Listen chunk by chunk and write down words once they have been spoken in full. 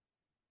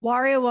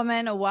Warrior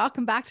Woman,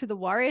 welcome back to the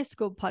Warrior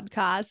School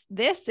podcast.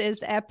 This is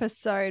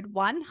episode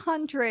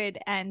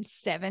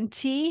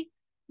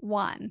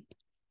 171.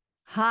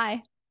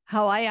 Hi,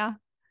 how are ya?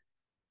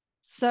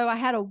 So I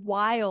had a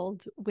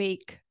wild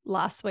week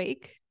last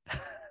week.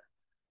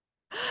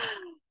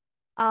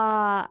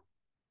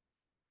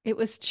 It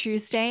was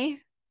Tuesday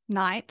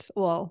night,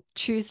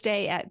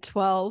 Tuesday at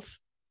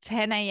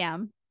 10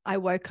 a.m. I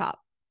woke up.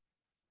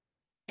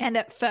 And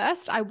at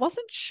first I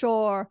wasn't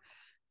sure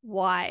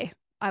why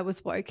I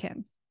was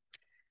woken.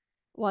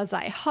 Was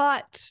I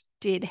hot?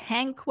 Did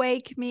Hank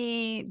wake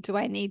me? Do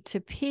I need to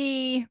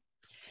pee?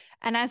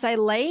 And as I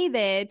lay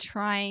there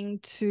trying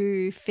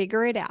to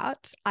figure it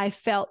out, I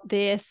felt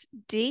this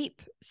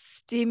deep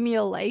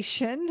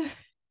stimulation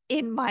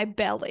in my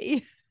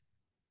belly,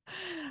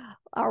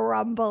 a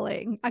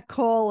rumbling, a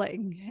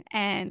calling.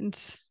 And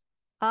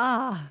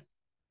I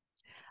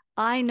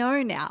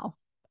know now.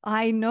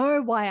 I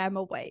know why I'm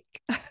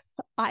awake.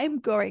 I'm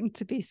going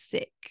to be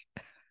sick.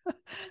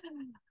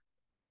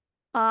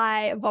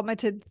 I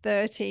vomited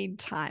 13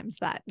 times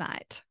that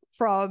night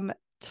from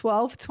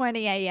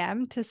 12:20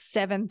 a.m. to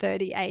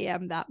 7:30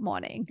 a.m. that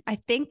morning. I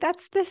think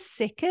that's the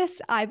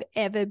sickest I've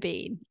ever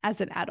been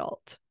as an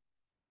adult.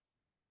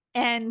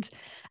 And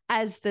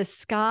as the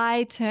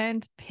sky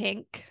turned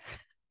pink,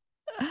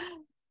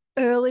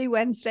 early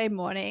Wednesday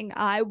morning,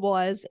 I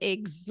was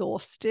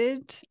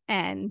exhausted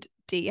and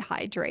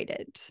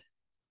dehydrated.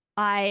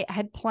 I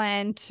had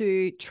planned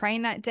to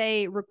train that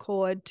day,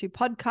 record 2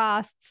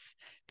 podcasts,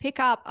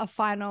 pick up a few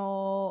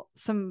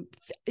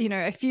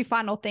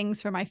final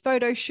things for my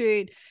photo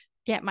shoot,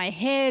 get my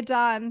hair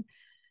done.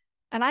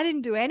 And I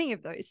didn't do any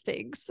of those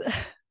things.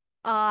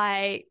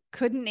 I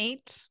couldn't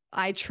eat.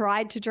 I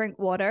tried to drink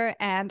water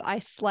and I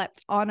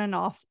slept on and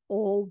off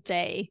all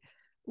day,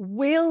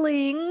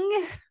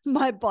 willing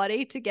my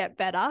body to get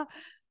better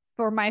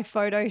for my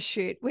photo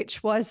shoot,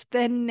 which was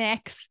the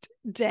next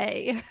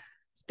day.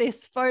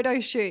 This photo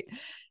shoot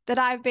that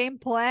I've been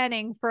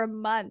planning for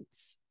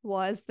months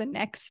was the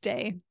next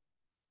day.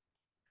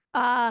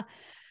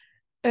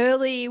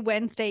 Early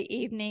Wednesday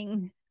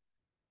evening,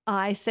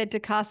 I said to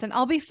Carson,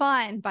 I'll be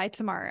fine by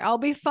tomorrow. I'll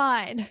be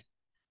fine.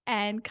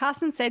 And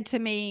Carson said to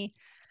me,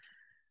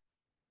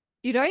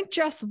 you don't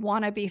just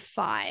want to be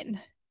fine.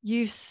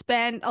 You've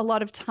spent a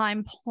lot of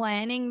time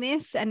planning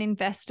this and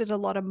invested a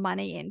lot of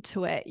money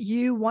into it.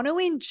 You want to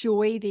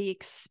enjoy the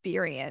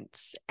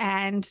experience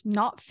and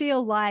not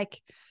feel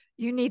like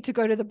you need to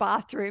go to the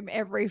bathroom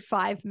every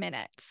 5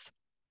 minutes.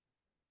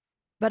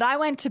 But I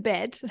went to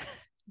bed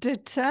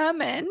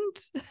determined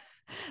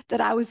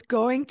that I was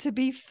going to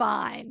be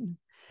fine.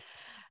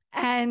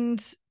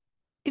 And,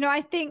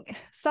 I think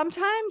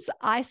sometimes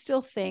I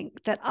still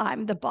think that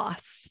I'm the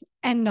boss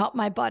and not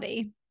my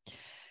body.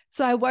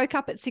 So I woke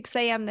up at 6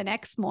 a.m. the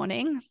next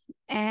morning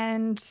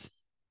and,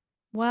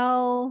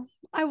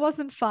 I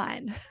wasn't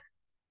fine.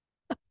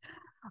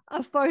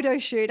 A photo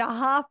shoot, a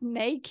half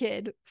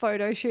naked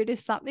photo shoot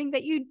is something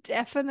that you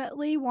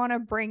definitely want to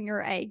bring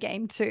your A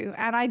game to.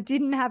 And I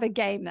didn't have a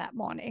game that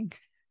morning.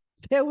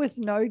 There was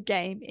no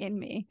game in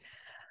me.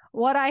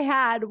 What I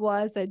had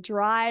was a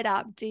dried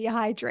up,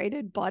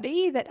 dehydrated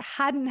body that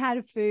hadn't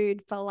had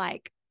food for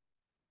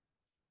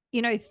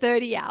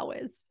 30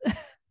 hours.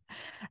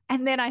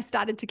 And then I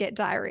started to get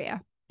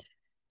diarrhea.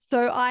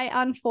 So I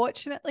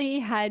unfortunately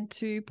had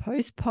to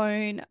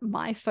postpone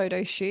my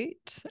photo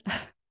shoot.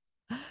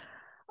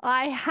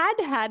 I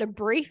had a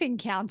brief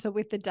encounter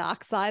with the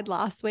dark side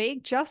last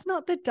week, just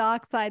not the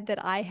dark side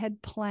that I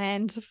had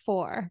planned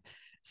for.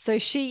 So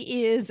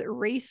she is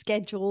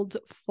rescheduled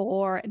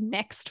for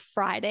next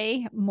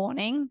Friday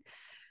morning.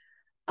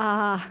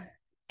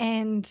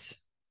 And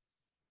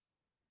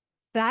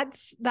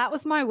that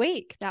was my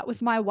week. That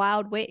was my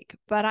wild week,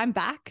 but I'm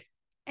back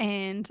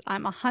and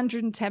I'm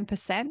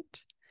 110%.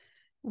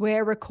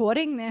 We're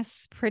recording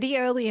this pretty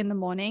early in the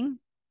morning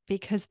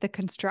because the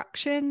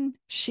construction,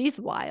 she's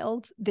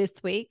wild this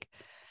week.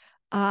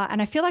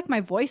 And I feel like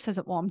my voice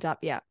hasn't warmed up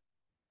yet.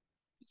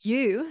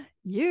 You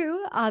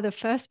are the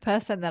first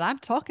person that I'm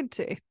talking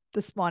to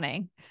this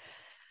morning.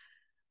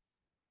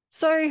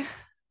 So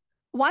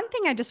one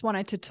thing I just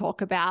wanted to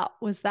talk about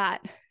was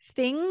that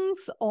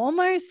things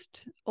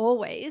almost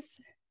always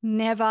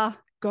never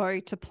go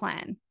to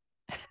plan.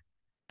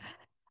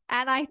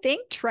 And I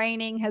think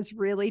training has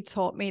really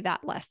taught me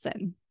that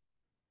lesson.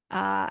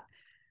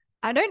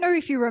 I don't know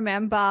if you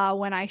remember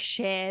when I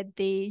shared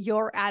the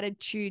Your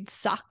Attitude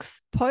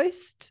Sucks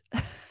post.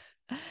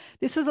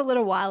 This was a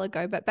little while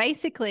ago, but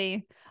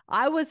basically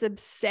I was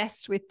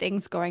obsessed with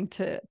things going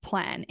to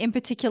plan, in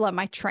particular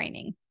my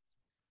training.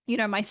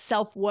 My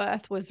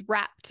self-worth was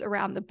wrapped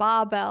around the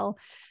barbell.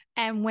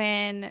 And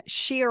when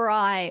she or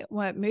I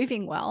weren't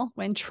moving well,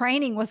 when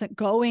training wasn't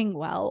going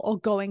well or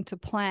going to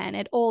plan,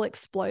 it all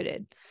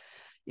exploded.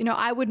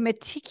 I would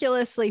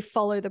meticulously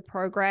follow the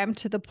program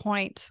to the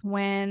point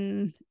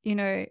when,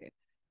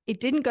 it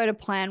didn't go to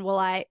plan. Well,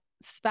 I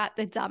spat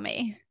the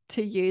dummy,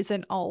 to use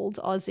an old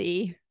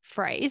Aussie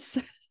phrase.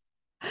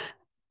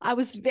 I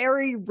was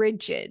very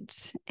rigid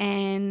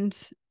and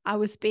I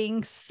was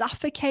being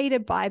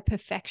suffocated by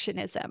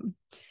perfectionism.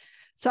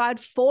 So I'd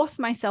force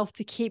myself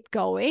to keep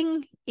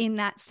going in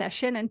that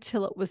session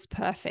until it was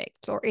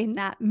perfect, or in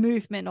that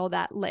movement or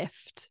that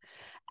lift.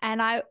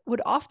 And I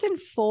would often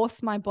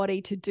force my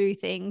body to do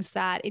things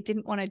that it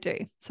didn't want to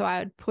do. So I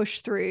would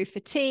push through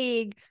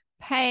fatigue,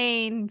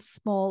 pain,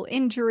 small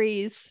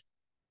injuries.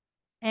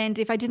 And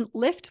if I didn't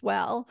lift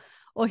well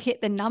or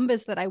hit the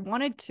numbers that I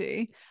wanted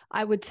to,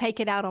 I would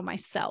take it out on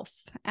myself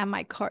and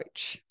my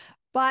coach.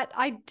 But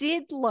I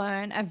did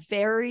learn a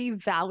very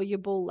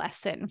valuable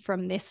lesson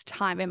from this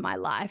time in my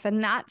life.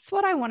 And that's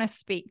what I want to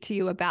speak to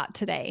you about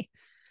today.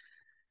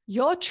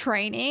 Your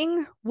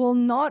training will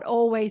not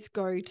always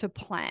go to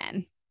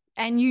plan.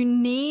 And you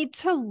need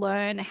to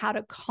learn how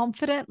to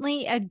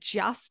confidently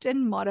adjust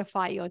and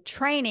modify your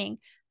training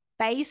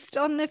based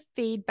on the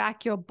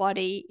feedback your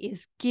body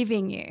is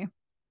giving you.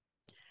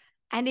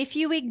 And if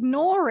you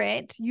ignore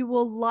it, you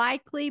will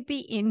likely be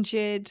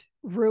injured,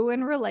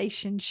 ruin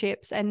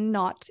relationships, and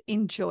not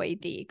enjoy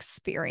the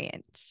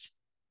experience.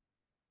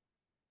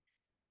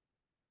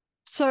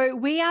 So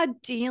we are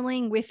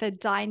dealing with a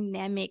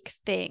dynamic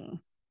thing,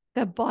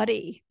 the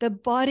body. The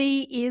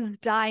body is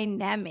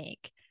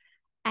dynamic.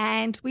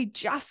 And we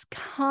just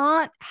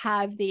can't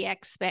have the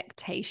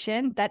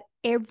expectation that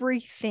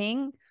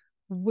everything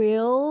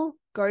will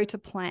go to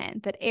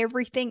plan, that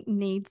everything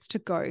needs to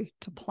go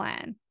to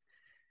plan.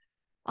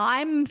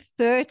 I'm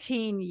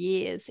 13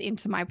 years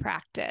into my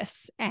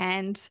practice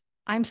and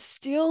I'm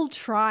still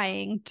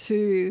trying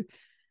to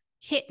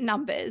hit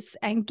numbers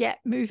and get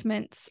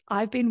movements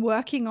I've been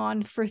working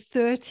on for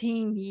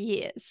 13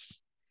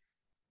 years.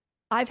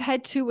 I've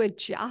had to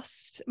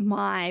adjust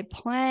my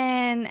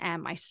plan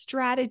and my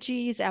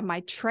strategies and my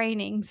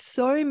training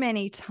so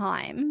many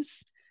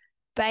times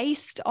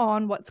based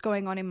on what's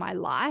going on in my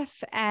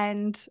life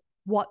and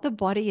what the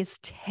body is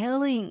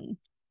telling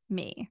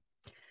me.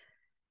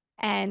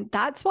 And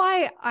that's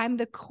why I'm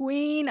the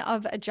queen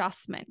of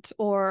adjustment,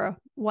 or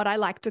what I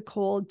like to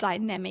call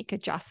dynamic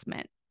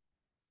adjustment.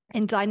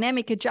 And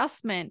dynamic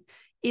adjustment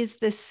is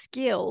the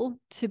skill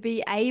to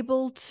be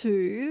able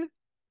to,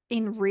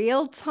 in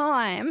real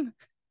time,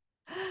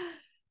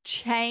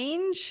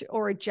 change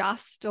or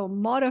adjust or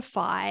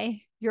modify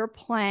your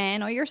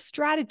plan or your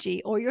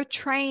strategy or your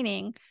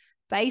training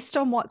based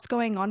on what's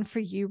going on for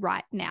you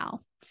right now.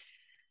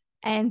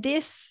 And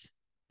this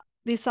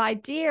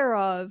idea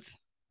of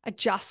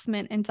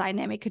adjustment and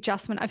dynamic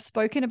adjustment, I've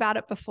spoken about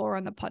it before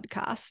on the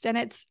podcast, and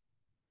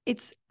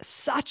it's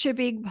such a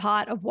big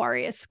part of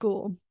Warrior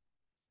School.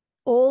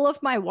 All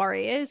of my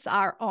warriors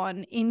are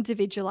on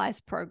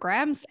individualized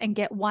programs and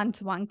get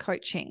one-to-one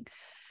coaching,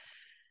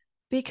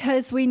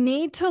 because we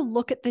need to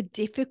look at the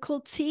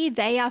difficulty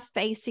they are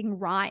facing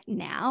right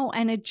now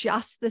and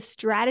adjust the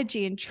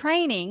strategy and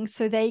training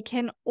so they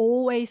can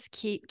always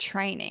keep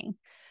training.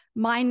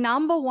 My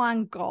number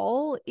one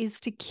goal is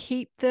to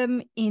keep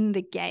them in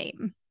the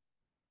game.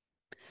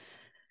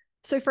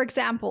 So, for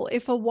example,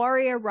 if a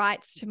warrior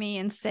writes to me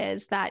and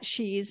says that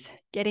she's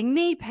getting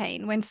knee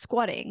pain when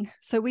squatting,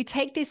 so we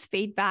take this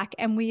feedback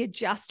and we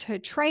adjust her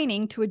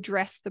training to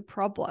address the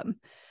problem.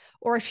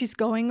 Or if she's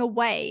going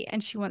away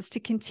and she wants to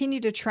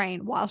continue to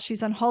train while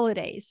she's on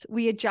holidays,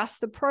 we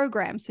adjust the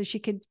program so she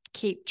could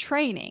keep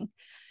training.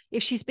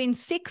 If she's been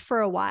sick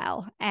for a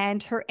while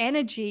and her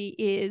energy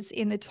is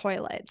in the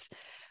toilet,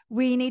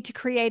 we need to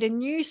create a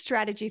new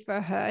strategy for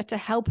her to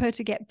help her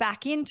to get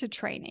back into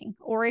training.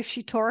 Or if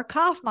she tore a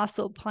calf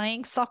muscle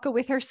playing soccer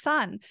with her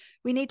son,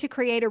 we need to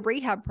create a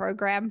rehab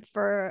program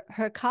for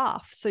her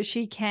calf so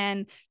she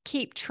can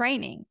keep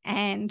training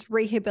and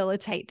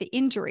rehabilitate the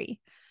injury.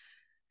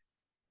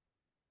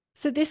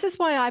 So this is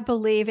why I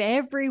believe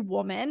every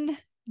woman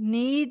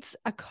needs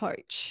a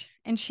coach,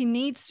 and she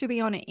needs to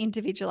be on an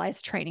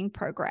individualized training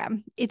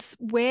program. It's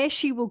where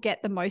she will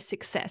get the most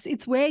success.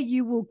 It's where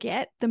you will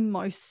get the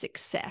most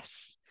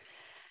success.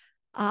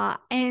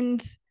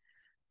 And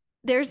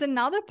there's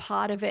another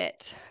part of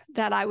it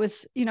that I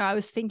was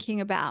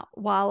thinking about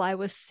while I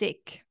was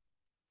sick.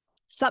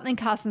 Something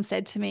Carson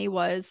said to me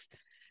was,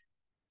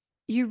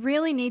 you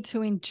really need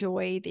to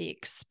enjoy the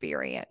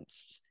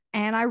experience.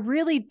 And I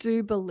really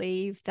do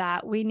believe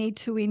that we need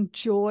to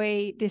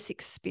enjoy this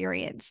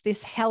experience,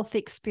 this health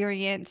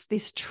experience,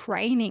 this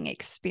training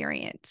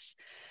experience.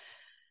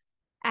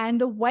 And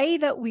the way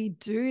that we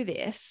do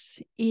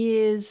this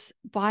is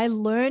by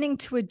learning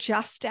to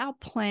adjust our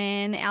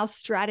plan, our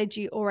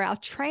strategy, or our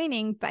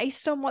training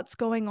based on what's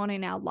going on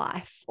in our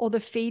life or the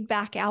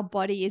feedback our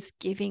body is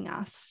giving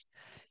us.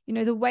 You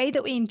know, the way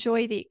that we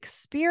enjoy the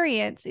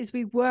experience is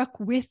we work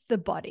with the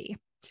body,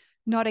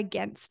 not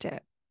against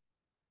it.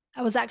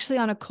 I was actually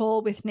on a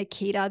call with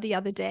Nikita the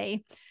other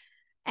day,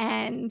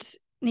 and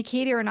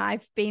Nikita and I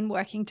have been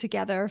working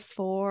together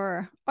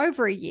for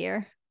over a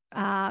year,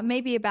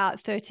 maybe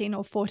about 13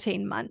 or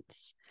 14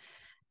 months.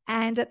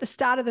 And at the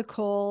start of the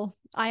call,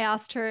 I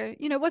asked her,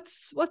 you know,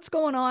 what's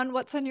going on?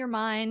 What's on your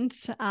mind?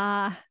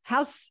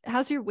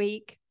 How's your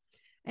week?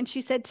 And she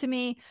said to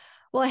me,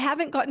 well, I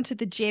haven't gotten to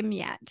the gym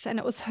yet. And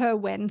it was her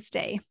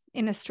Wednesday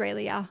in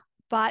Australia,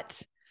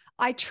 but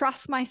I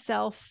trust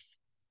myself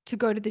to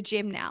go to the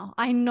gym now.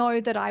 I know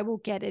that I will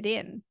get it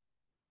in.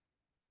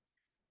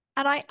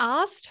 And I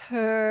asked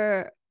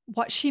her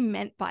what she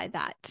meant by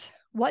that.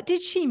 What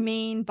did she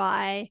mean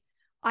by,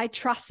 I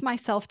trust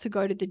myself to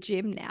go to the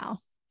gym now?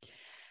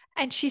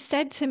 And she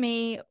said to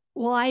me,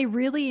 well, I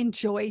really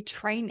enjoy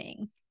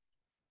training.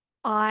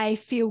 I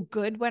feel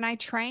good when I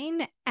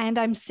train and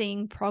I'm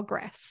seeing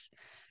progress.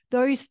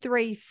 Those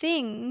three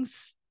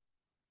things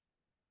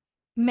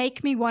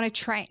make me want to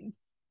train.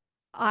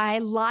 I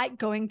like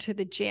going to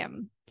the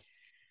gym.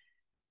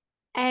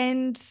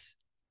 And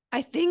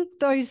I think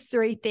those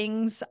three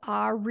things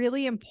are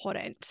really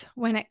important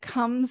when it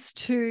comes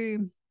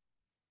to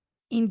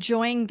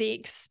enjoying the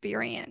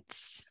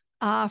experience.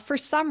 For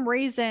some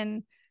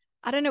reason,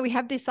 I don't know, we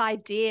have this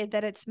idea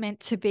that it's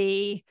meant to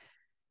be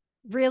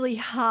really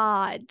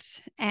hard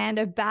and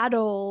a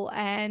battle.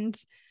 And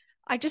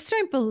I just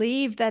don't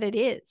believe that it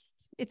is.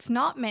 It's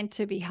not meant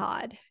to be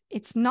hard.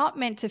 It's not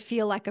meant to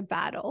feel like a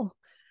battle.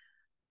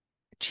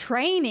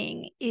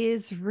 Training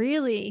is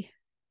really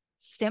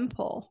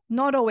simple,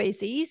 not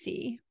always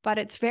easy, but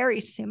it's very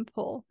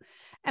simple.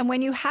 And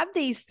when you have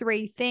these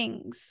three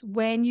things,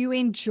 when you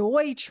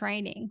enjoy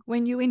training,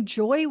 when you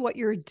enjoy what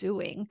you're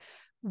doing,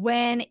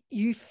 when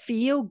you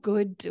feel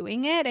good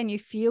doing it and you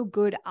feel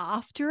good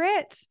after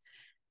it,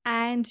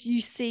 and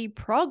you see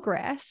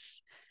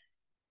progress,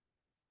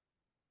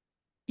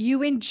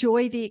 you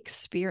enjoy the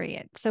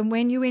experience. And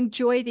when you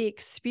enjoy the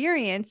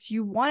experience,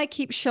 you want to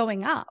keep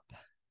showing up.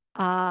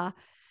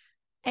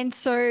 And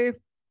so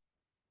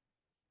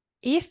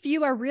if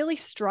you are really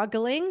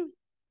struggling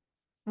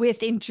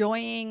with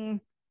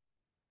enjoying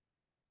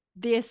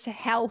this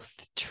health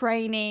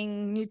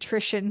training,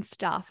 nutrition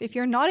stuff, if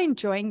you're not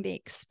enjoying the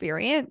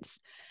experience,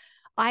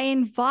 I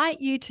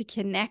invite you to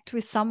connect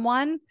with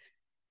someone.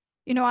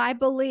 You know, I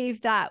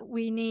believe that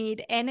we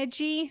need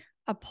energy,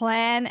 a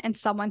plan, and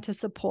someone to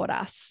support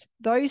us.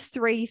 Those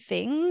three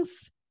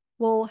things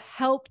will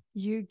help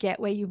you get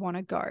where you want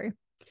to go.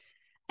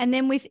 And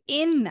then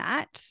within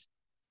that,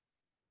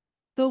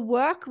 the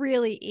work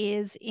really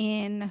is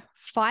in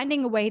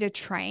finding a way to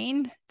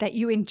train that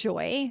you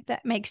enjoy,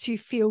 that makes you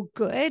feel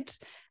good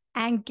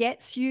and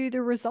gets you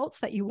the results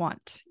that you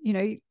want, you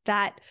know,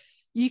 that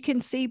you can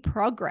see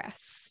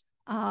progress.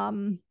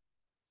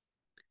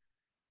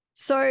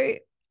 So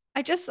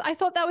I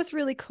thought that was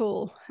really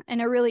cool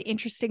and a really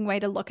interesting way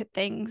to look at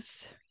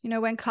things. You know,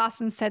 when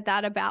Carson said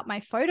that about my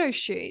photo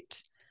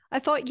shoot, I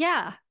thought,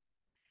 yeah,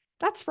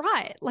 that's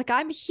right. Like,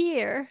 I'm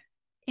here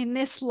in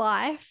this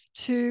life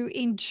to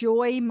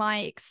enjoy my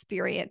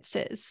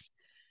experiences.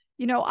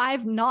 You know,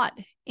 I've not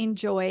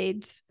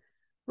enjoyed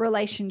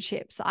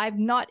relationships. I've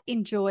not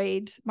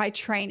enjoyed my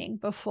training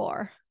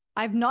before.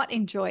 I've not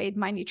enjoyed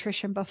my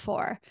nutrition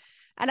before.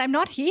 And I'm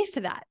not here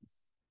for that.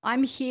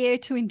 I'm here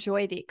to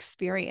enjoy the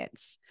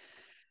experience.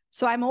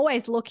 So I'm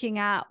always looking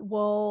at,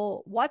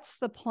 well, what's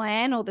the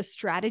plan or the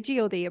strategy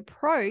or the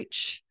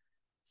approach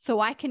so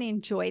I can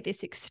enjoy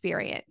this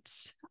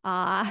experience?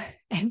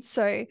 And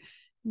so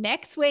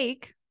next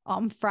week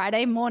on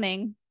Friday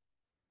morning,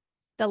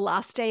 the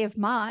last day of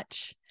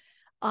March,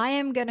 I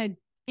am going to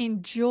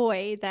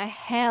enjoy the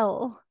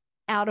hell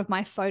out of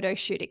my photo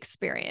shoot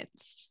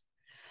experience.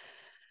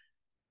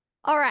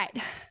 All right.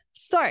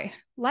 So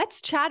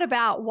let's chat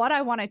about what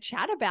I want to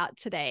chat about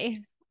today.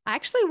 I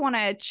actually want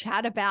to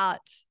chat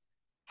about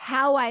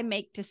how I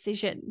make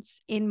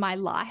decisions in my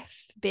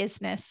life,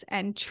 business,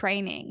 and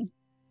training.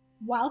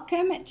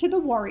 Welcome to the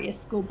Warrior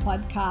School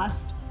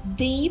podcast,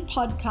 the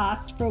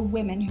podcast for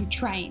women who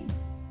train.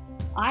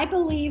 I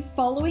believe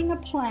following a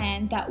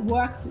plan that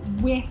works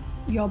with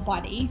your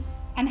body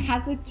and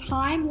has a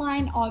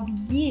timeline of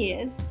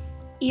years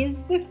is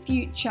the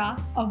future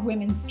of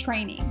women's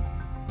training.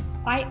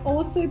 I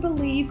also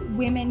believe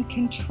women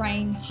can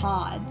train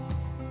hard.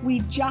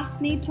 We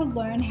just need to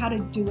learn how to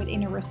do it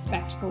in a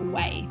respectful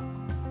way.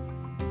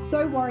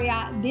 So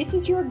Warrior, this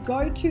is your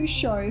go-to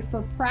show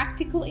for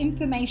practical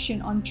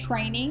information on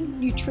training,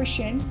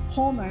 nutrition,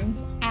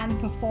 hormones, and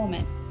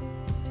performance.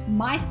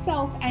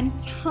 Myself and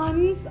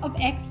tons of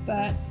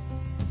experts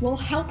will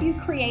help you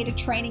create a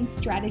training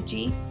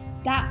strategy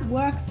that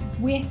works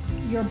with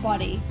your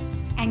body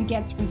and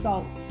gets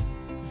results.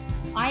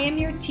 I am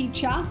your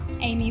teacher,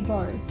 Amy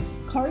Bowe,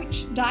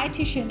 coach,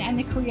 dietitian, and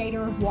the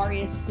creator of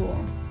Warrior School.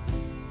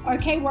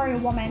 Okay, Warrior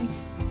Woman,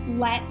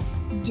 let's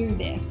do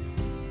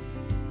this.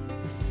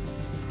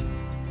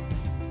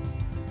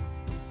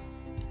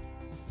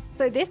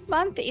 So this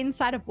month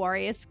inside of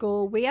Warrior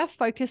School, we are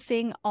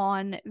focusing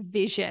on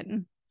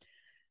vision.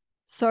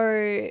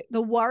 So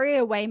the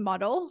Warrior Way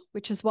model,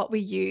 which is what we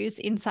use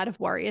inside of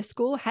Warrior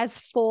School, has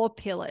 4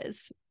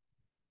 pillars.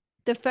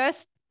 The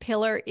first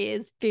pillar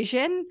is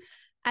vision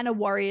and a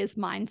warrior's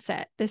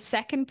mindset. The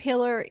second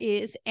pillar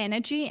is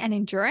energy and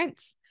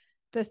endurance.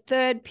 The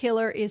third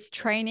pillar is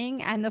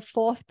training, and the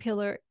fourth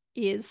pillar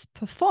is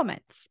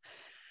performance.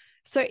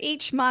 So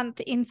each month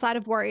inside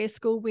of Warrior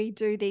School, we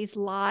do these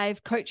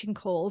live coaching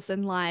calls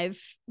and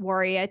live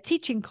warrior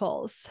teaching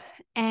calls.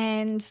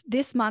 And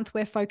this month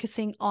we're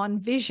focusing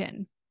on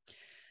vision.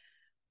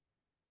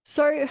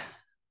 So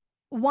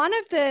one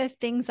of the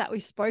things that we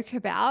spoke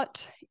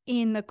about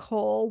in the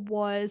call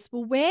was,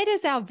 well, where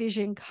does our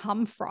vision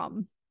come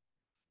from?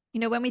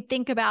 When we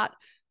think about,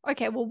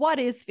 okay, well, what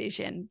is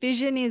vision?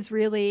 Vision is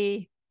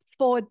really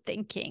forward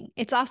thinking.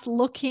 It's us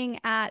looking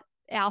at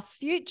our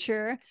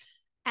future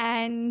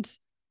and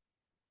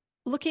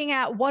looking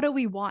at what do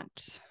we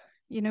want?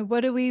 What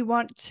do we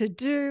want to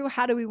do?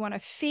 How do we want to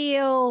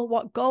feel?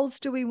 What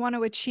goals do we want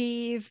to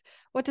achieve?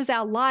 What does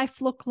our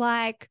life look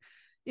like?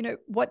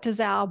 What does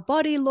our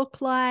body look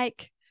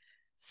like?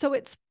 So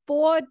it's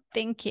forward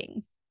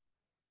thinking.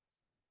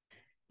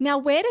 Now,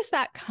 where does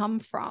that come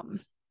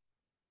from?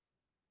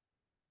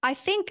 I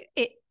think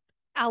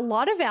a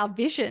lot of our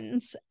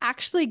visions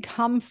actually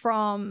come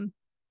from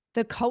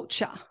the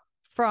culture,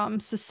 from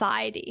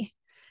society,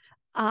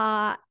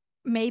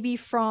 maybe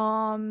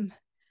from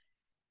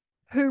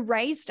who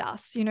raised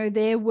us,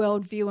 their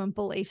worldview and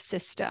belief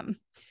system.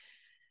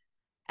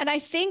 And I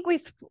think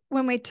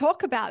when we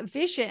talk about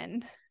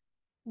vision,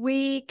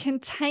 we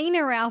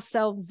container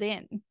ourselves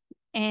in,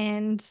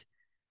 and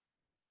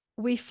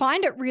we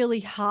find it really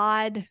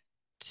hard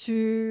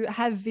to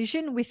have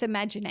vision with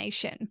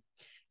imagination.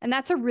 And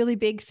that's a really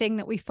big thing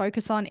that we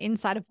focus on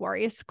inside of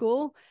Warrior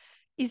School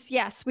is,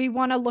 yes, we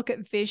want to look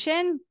at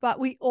vision, but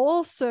we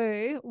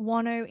also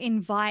want to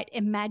invite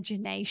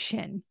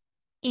imagination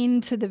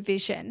into the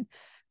vision,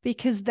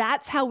 because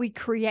that's how we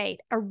create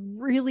a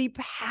really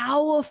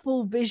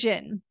powerful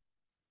vision.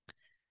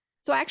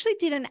 So I actually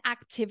did an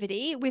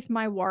activity with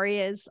my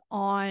warriors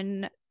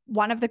on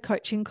one of the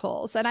coaching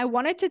calls, and I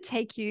wanted to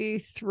take you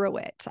through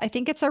it. I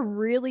think it's a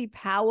really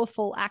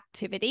powerful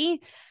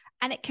activity,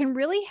 and it can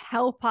really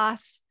help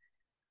us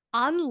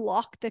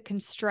unlock the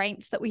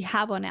constraints that we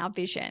have on our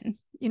vision.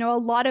 A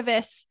lot of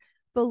us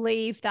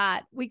believe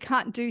that we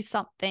can't do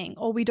something,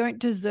 or we don't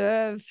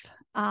deserve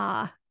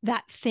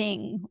that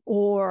thing,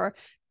 or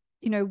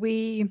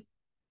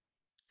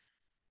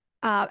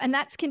and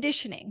that's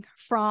conditioning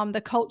from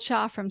the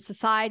culture, from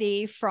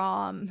society,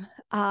 from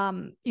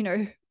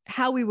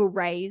how we were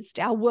raised,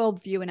 our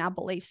worldview and our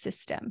belief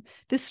system,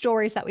 the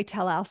stories that we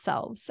tell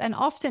ourselves. And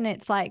often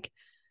it's like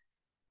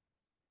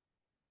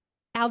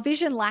our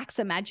vision lacks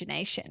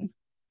imagination.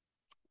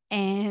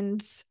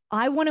 And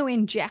I want to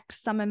inject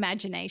some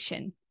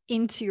imagination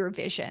into your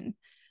vision,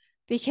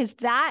 because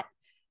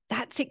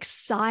that's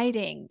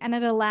exciting, and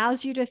it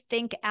allows you to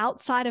think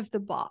outside of the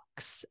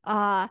box.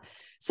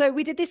 So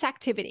we did this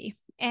activity,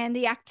 and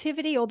the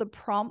activity, or the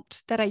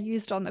prompt that I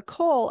used on the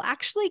call,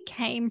 actually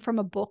came from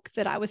a book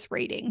that I was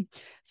reading.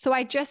 So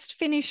I just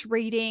finished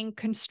reading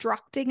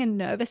Constructing a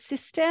Nervous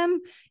System.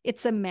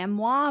 It's a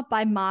memoir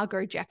by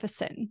Margo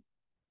Jefferson.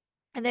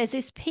 And there's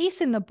this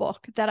piece in the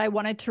book that I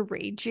wanted to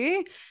read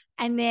you,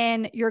 and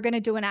then you're going to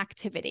do an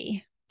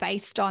activity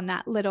based on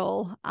that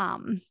little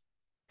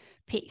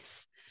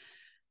piece.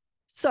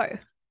 So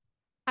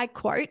I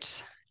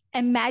quote,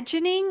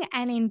 "Imagining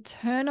and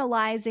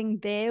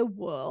internalizing their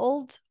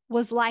world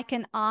was like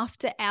an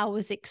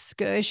after-hours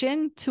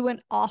excursion to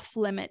an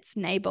off-limits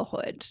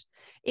neighborhood.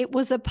 It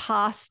was a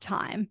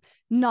pastime,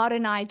 not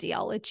an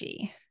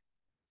ideology."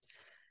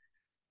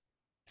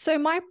 So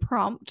my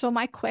prompt, or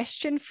my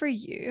question for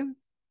you,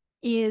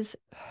 is,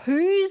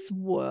 whose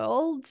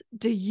world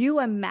do you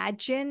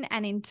imagine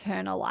and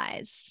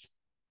internalize?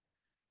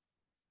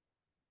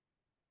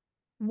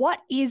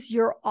 What is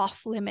your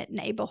off-limit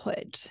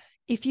neighborhood?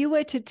 If you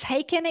were to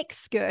take an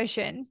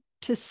excursion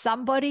to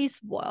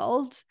somebody's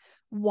world,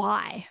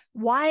 why?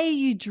 Why are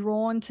you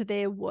drawn to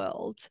their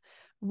world?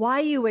 Why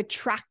are you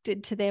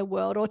attracted to their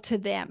world or to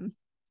them?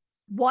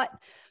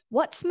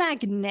 What's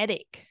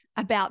magnetic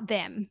about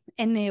them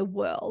and their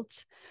world?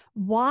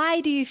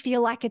 Why do you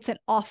feel like it's an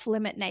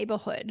off-limit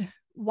neighborhood?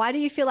 Why do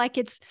you feel like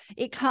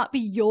it can't be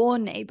your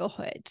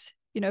neighborhood?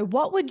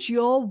 What would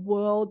your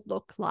world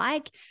look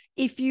like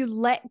if you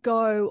let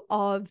go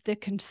of the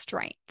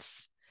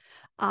constraints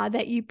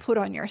that you put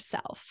on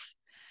yourself?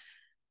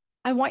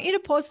 I want you to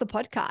pause the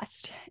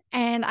podcast,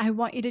 and I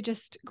want you to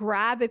just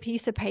grab a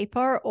piece of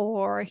paper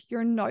or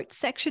your notes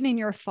section in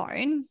your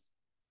phone.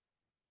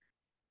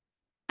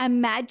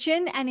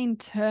 Imagine and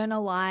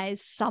internalize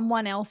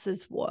someone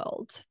else's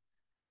world.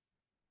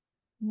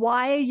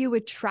 Why are you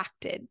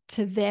attracted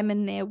to them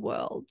and their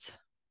world?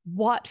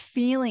 What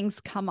feelings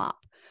come up?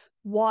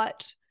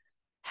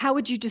 How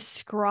would you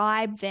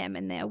describe them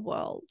and their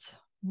world?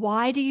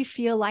 Why do you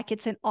feel like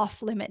it's an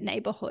off-limit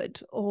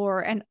neighborhood or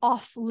an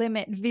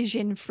off-limit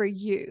vision for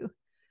you?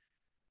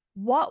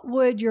 What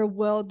would your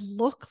world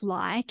look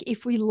like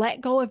if we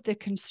let go of the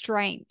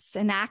constraints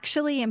and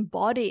actually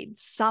embodied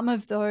some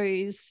of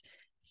those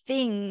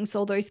things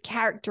or those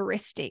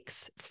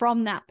characteristics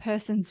from that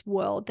person's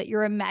world that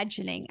you're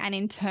imagining and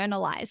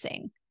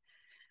internalizing?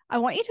 I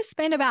want you to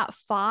spend about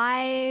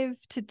 5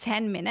 to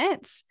 10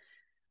 minutes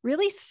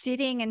really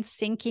sitting and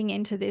sinking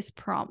into this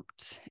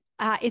prompt.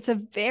 It's a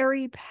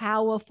very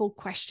powerful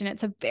question.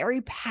 It's a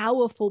very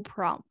powerful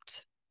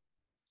prompt.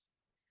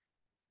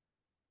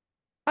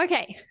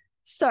 Okay,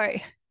 so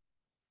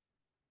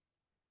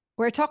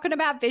we're talking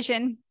about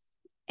vision.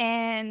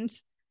 And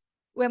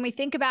when we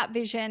think about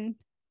vision,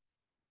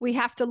 we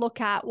have to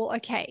look at, well,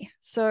 okay,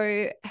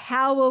 so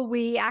how are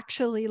we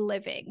actually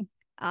living?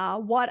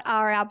 What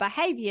are our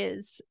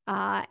behaviors,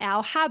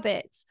 our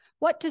habits?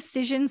 What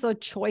decisions or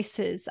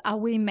choices are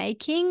we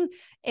making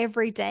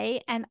every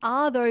day? And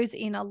are those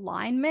in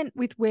alignment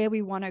with where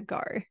we want to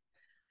go?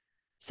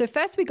 So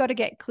first we got to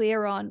get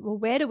clear on, well,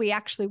 where do we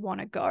actually want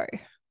to go?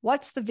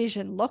 What's the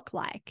vision look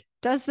like?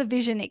 Does the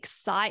vision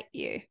excite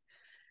you?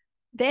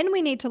 Then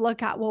we need to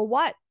look at, well,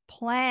 what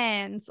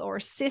plans or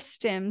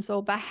systems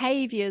or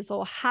behaviors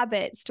or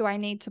habits do I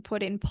need to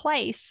put in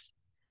place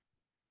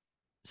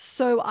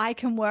so I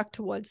can work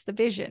towards the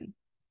vision?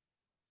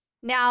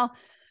 Now,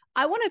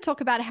 I want to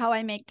talk about how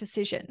I make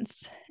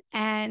decisions.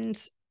 And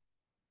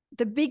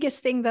the biggest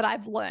thing that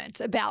I've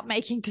learned about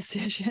making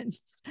decisions,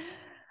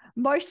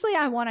 mostly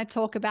I want to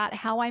talk about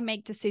how I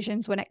make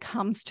decisions when it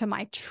comes to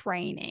my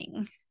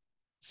training.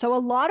 So a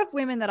lot of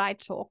women that I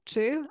talk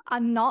to are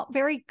not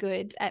very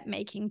good at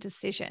making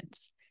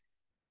decisions.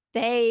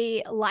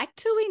 They like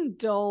to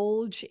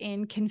indulge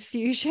in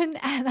confusion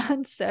and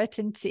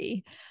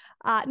uncertainty,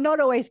 not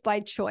always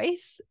by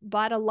choice,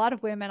 but a lot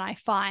of women I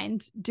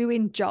find do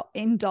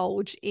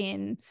indulge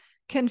in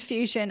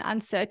confusion,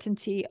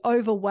 uncertainty,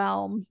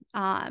 overwhelm,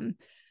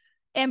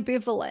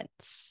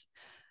 ambivalence.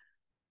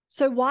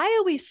 So why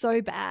are we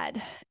so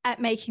bad at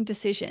making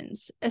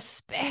decisions,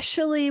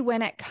 especially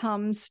when it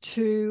comes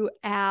to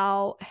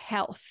our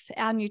health,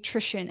 our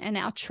nutrition, and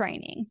our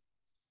training?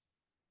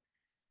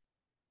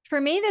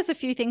 For me, there's a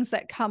few things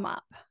that come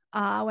up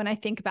when I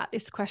think about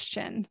this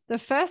question. The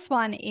first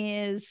one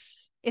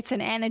is it's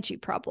an energy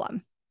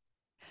problem.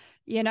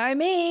 You know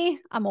me,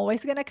 I'm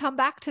always going to come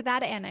back to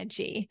that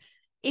energy.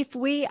 If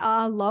we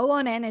are low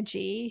on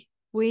energy,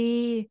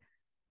 we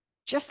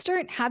just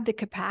don't have the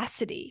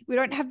capacity. We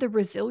don't have the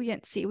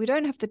resiliency. We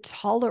don't have the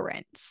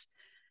tolerance.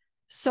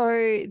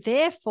 So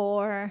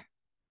therefore,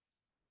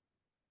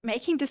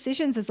 making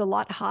decisions is a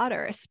lot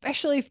harder,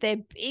 especially if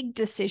they're big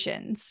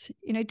decisions.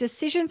 You know,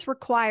 decisions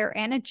require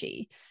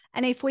energy.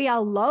 And if we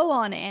are low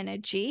on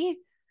energy,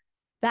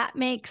 that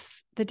makes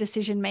the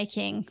decision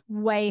making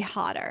way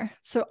harder.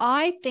 So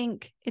I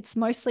think it's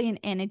mostly an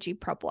energy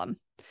problem.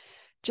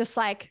 Just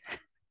like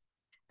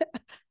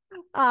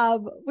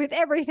with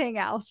everything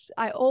else,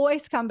 I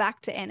always come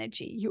back to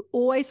energy. You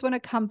always want to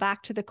come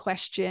back to the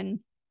question,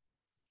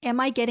 am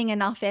I getting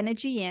enough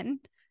energy in?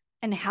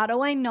 And how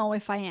do I know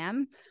if I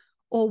am?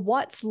 Or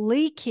what's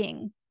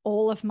leaking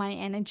all of my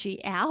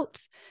energy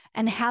out?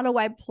 And how do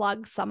I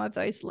plug some of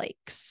those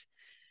leaks?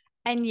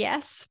 And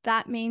yes,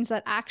 that means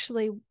that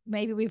actually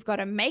maybe we've got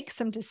to make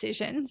some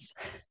decisions.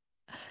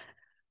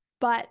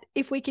 But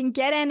if we can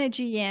get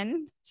energy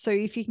in, so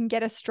if you can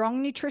get a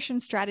strong nutrition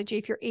strategy,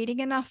 if you're eating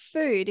enough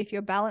food, if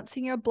you're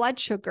balancing your blood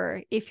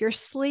sugar, if you're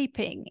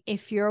sleeping,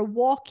 if you're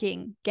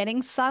walking,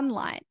 getting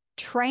sunlight,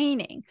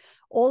 training,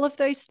 all of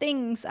those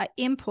things are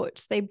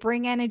inputs. They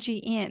bring energy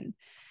in.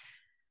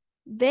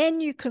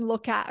 Then you can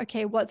look at,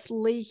 okay, what's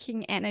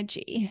leaking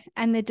energy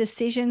and the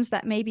decisions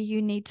that maybe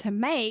you need to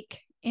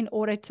make in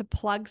order to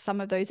plug some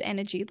of those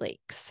energy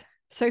leaks.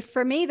 So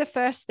for me, the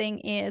first thing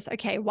is,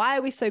 okay, why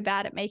are we so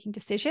bad at making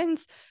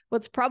decisions? Well,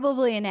 it's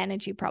probably an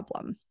energy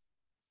problem.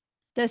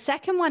 The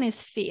second one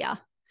is fear.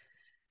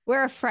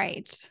 We're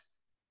afraid.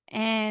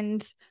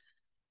 And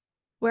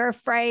we're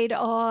afraid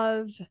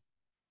of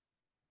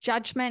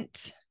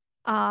judgment.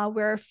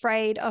 We're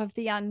afraid of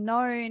the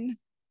unknown.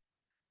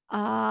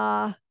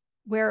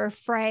 We're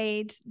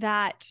afraid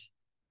that,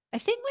 I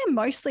think we're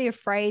mostly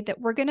afraid that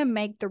we're going to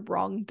make the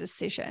wrong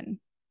decision.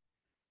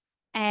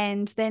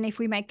 And then if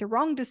we make the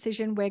wrong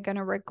decision, we're going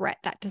to regret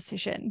that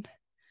decision.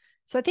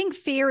 So I think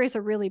fear is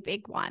a really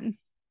big one.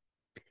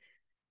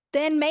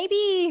 Then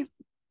maybe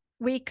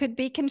we could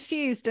be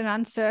confused and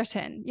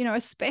uncertain, you know,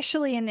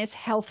 especially in this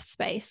health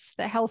space,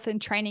 the health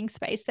and training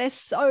space. There's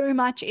so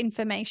much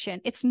information.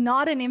 It's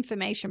not an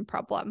information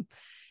problem.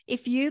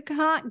 If you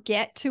can't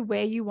get to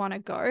where you want to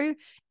go,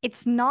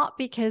 it's not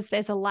because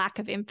there's a lack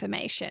of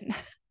information.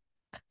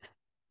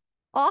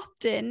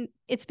 Often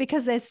it's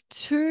because there's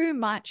too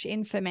much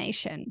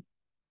information.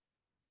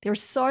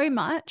 There's so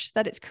much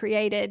that it's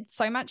created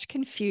so much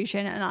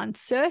confusion and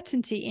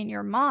uncertainty in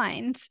your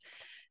mind.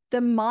 The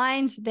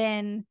mind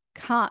then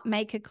can't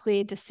make a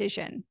clear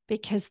decision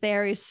because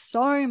there is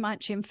so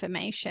much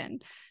information.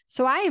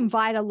 So I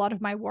invite a lot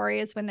of my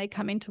warriors when they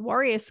come into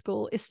warrior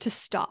school is to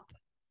stop.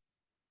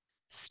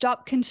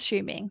 Stop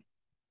consuming,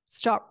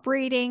 stop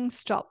reading,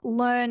 stop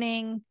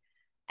learning,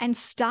 and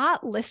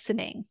start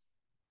listening.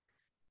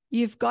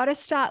 You've got to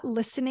start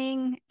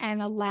listening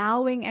and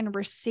allowing and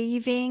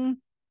receiving,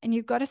 and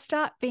you've got to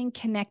start being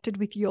connected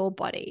with your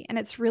body. And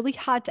it's really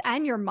hard to,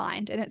 and your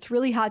mind, and it's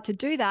really hard to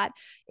do that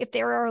if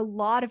there are a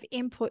lot of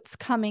inputs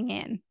coming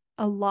in,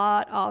 a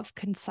lot of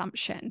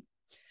consumption.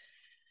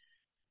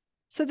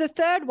 So the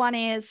third one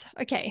is,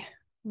 okay,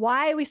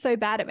 why are we so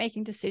bad at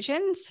making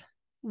decisions?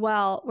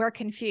 Well, we're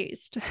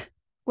confused.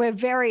 We're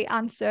very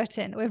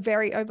uncertain. We're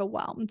very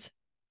overwhelmed.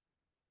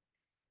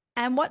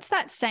 And what's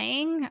that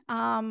saying?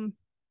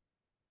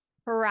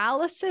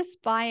 Paralysis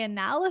by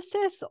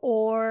analysis,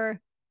 or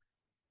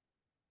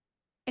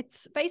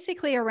It's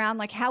basically around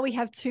like how we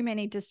have too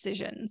many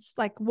decisions,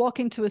 like walk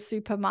into a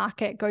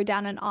supermarket, go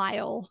down an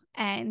aisle,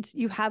 and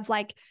you have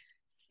like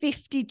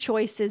 50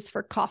 choices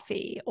for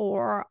coffee,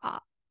 or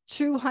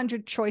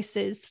 200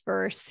 choices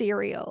for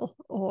cereal,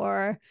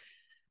 or,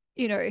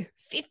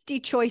 50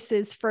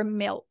 choices for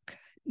milk.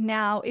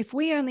 Now, if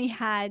we only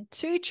had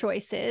 2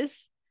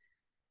 choices,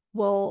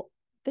 well,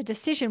 the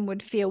decision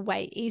would feel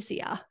way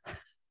easier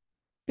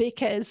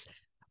because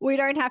we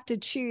don't have to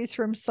choose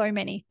from so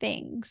many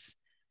things.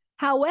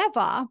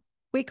 However,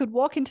 we could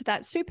walk into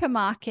that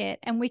supermarket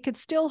and we could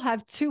still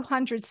have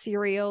 200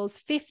 cereals,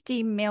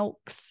 50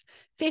 milks,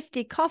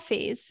 50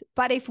 coffees.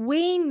 But if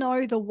we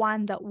know the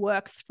one that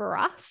works for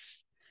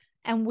us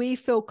and we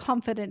feel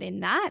confident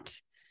in that,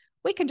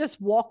 we can just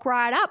walk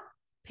right up,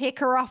 pick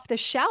her off the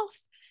shelf,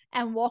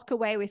 and walk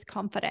away with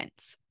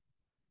confidence.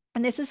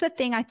 And this is the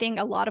thing I think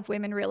a lot of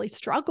women really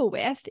struggle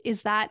with,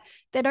 is that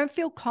they don't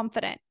feel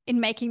confident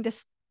in making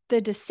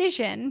the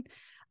decision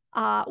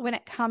when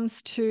it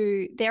comes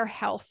to their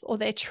health or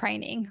their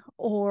training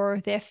or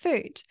their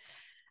food.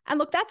 And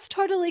look, that's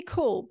totally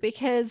cool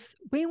because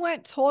we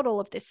weren't taught all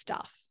of this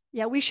stuff.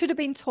 Yeah, we should have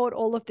been taught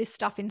all of this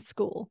stuff in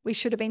school. We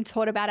should have been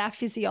taught about our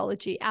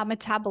physiology, our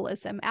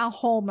metabolism, our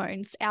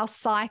hormones, our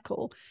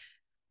cycle.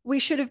 We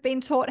should have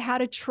been taught how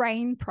to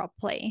train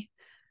properly.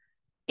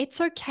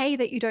 It's okay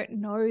that you don't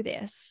know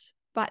this,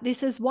 but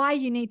this is why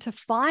you need to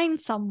find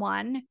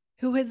someone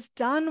who has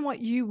done what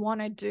you want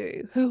to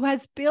do, who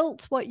has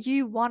built what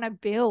you want to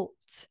build.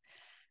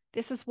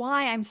 This is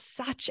why I'm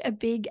such a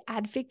big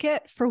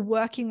advocate for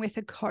working with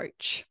a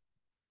coach.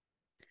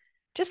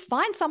 Just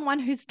find someone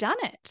who's done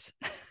it.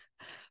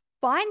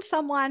 Find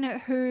someone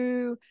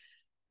who,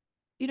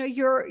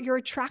 you're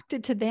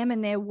attracted to them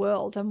and their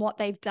world and what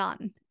they've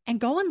done, and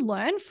go and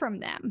learn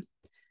from them.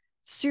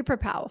 Super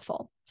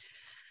powerful.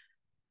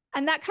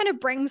 And that kind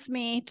of brings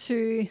me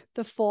to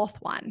the fourth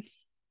one,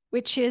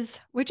 which is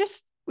we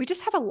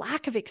just have a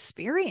lack of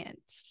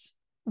experience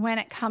when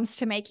it comes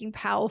to making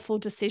powerful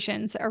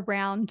decisions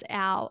around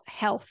our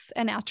health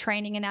and our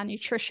training and our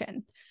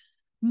nutrition,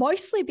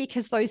 mostly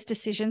because those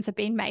decisions have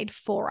been made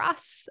for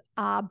us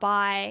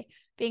by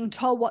being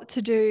told what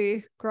to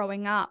do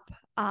growing up,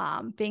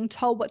 being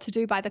told what to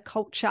do by the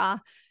culture,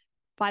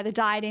 by the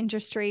diet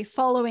industry,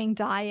 following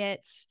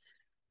diets.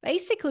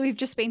 Basically, we've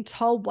just been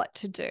told what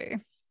to do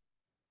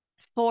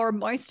for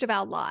most of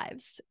our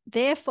lives.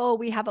 Therefore,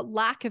 we have a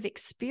lack of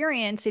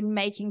experience in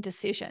making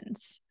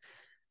decisions.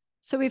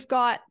 So we've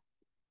got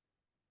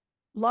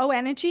low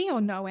energy or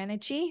no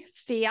energy,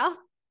 fear,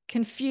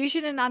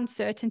 confusion and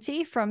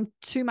uncertainty from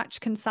too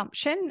much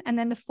consumption. And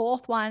then the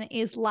fourth one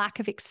is lack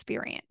of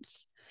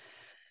experience.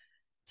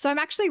 So I'm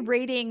actually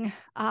reading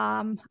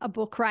a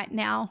book right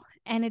now,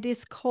 and it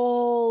is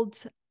called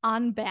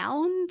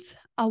Unbound,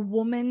 A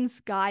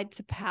Woman's Guide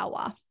to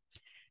Power.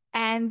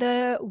 And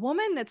the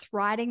woman that's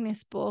writing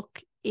this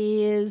book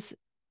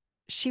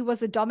she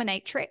was a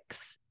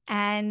dominatrix,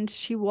 and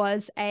she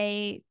was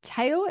a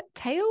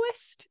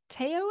Taoist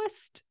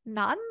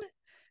nun.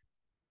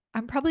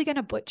 I'm probably going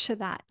to butcher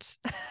that.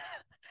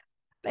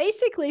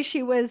 Basically,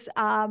 she was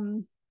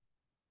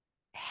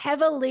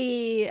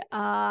heavily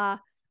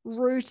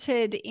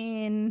rooted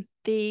in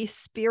the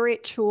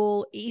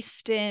spiritual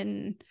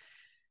Eastern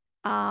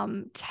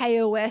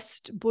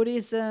Taoist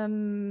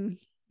Buddhism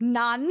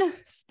nun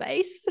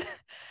space.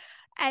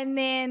 And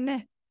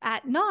then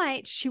at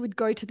night, she would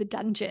go to the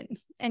dungeon,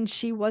 and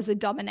she was a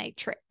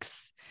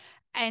dominatrix.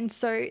 And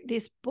so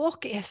this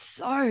book is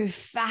so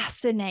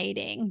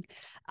fascinating.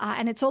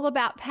 And it's all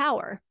about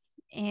power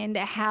and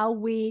how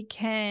we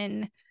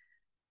can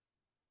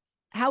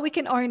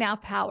own our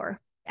power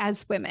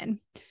as women.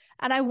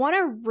 And I want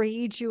to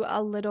read you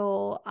a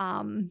little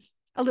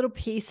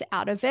piece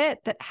out of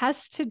it that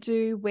has to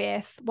do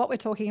with what we're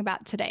talking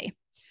about today.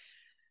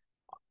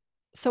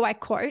 So I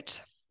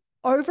quote,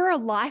 "Over a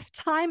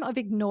lifetime of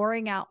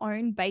ignoring our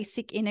own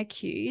basic inner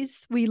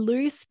cues, we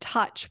lose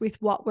touch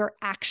with what we're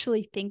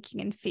actually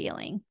thinking and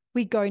feeling.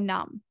 We go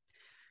numb.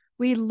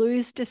 We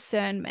lose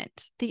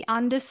discernment, the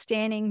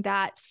understanding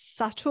that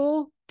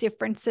subtle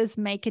differences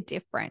make a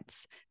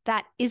difference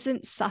that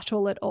isn't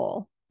subtle at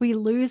all. We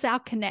lose our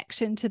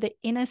connection to the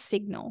inner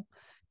signal,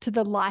 to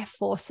the life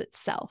force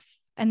itself,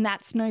 and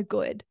that's no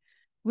good.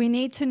 We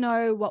need to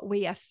know what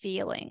we are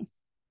feeling."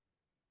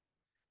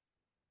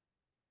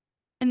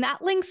 And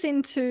that links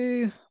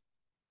into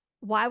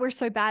why we're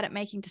so bad at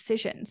making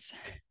decisions.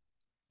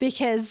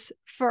 Because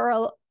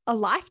for a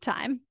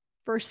lifetime,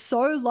 for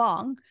so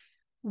long,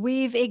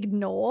 we've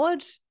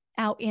ignored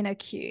our inner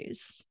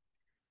cues.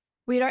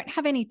 We don't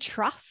have any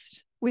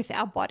trust with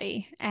our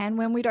body. And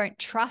when we don't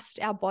trust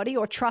our body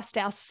or trust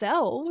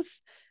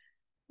ourselves,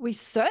 we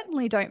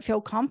certainly don't feel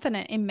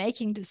confident in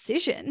making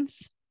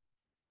decisions.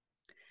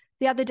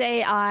 The other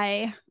day,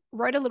 I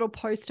wrote a little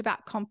post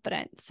about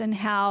confidence and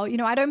how,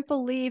 I don't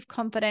believe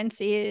confidence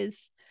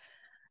is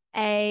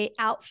an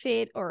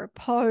outfit or a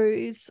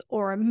pose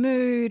or a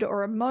mood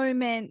or a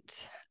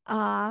moment.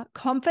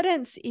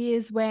 Confidence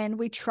is when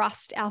we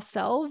trust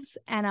ourselves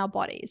and our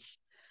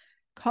bodies.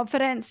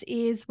 Confidence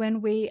is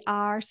when we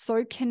are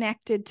so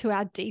connected to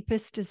our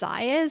deepest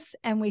desires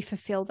and we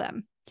fulfill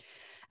them.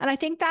 And I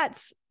think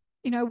that's,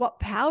 what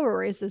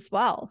power is as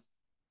well.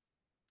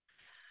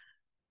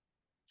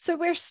 So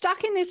we're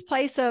stuck in this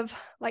place of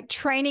like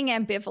training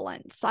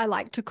ambivalence, I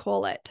like to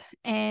call it.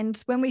 And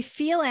when we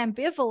feel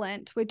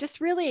ambivalent, we're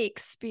just really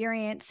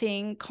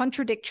experiencing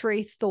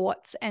contradictory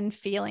thoughts and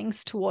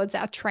feelings towards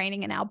our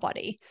training and our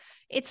body.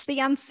 It's the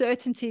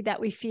uncertainty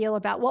that we feel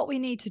about what we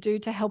need to do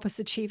to help us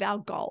achieve our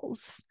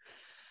goals.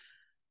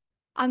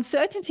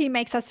 Uncertainty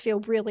makes us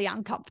feel really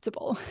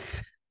uncomfortable.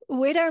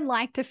 We don't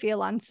like to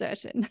feel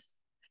uncertain.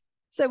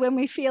 So when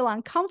we feel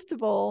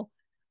uncomfortable,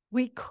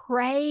 we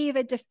crave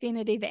a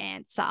definitive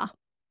answer.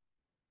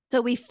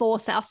 So we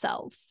force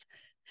ourselves.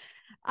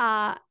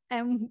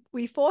 And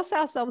we force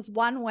ourselves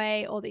one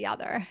way or the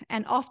other.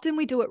 And often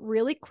we do it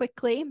really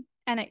quickly,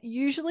 and it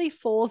usually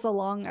falls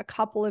along a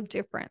couple of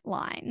different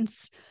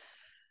lines.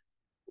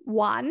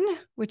 One,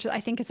 which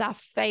I think is our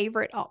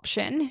favorite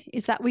option,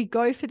 is that we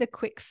go for the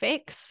quick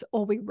fix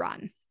or we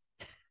run.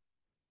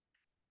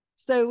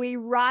 So we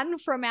run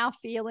from our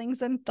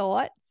feelings and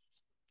thoughts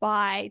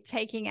by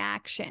taking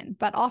action,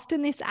 but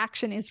often this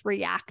action is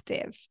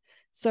reactive.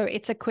 So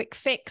it's a quick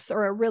fix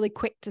or a really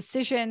quick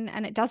decision,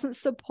 and it doesn't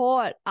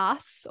support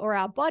us or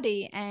our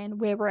body and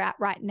where we're at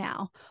right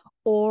now,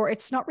 or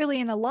it's not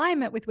really in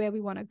alignment with where we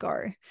want to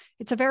go.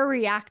 It's a very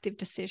reactive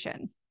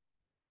decision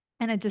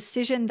and a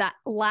decision that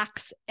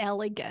lacks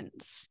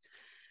elegance.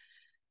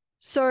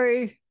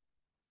 So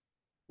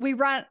we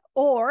run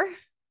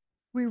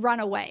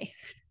away.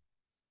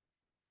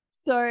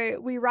 So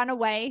we run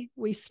away,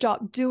 we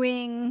stop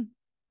doing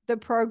the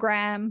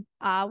program,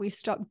 we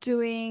stop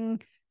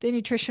doing the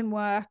nutrition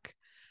work,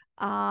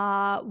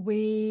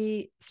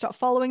 we stop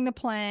following the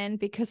plan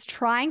because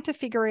trying to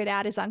figure it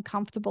out is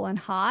uncomfortable and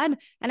hard,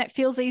 and it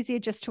feels easier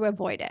just to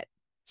avoid it.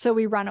 So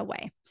we run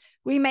away.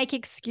 We make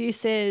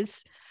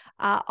excuses.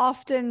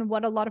 Often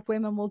what a lot of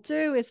women will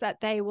do is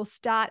that they will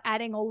start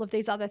adding all of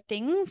these other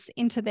things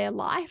into their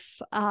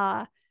life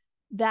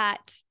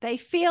that they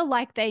feel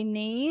like they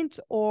need,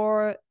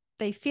 or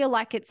they feel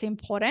like it's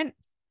important,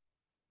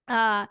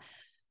 but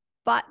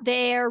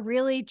they're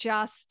really it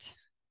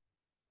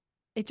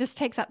just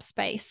takes up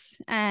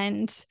space,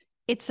 and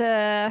it's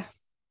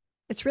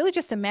really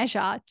just a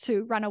measure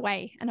to run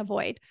away and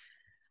avoid.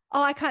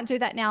 Oh, I can't do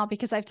that now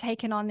because I've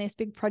taken on this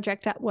big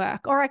project at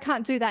work, or I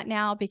can't do that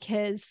now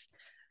because,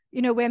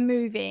 we're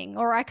moving,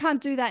 or I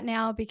can't do that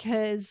now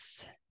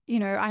because,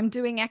 I'm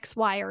doing X,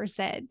 Y, or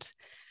Z.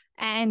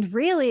 And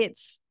really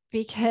it's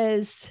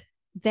because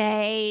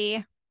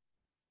they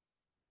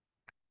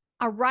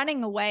are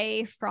running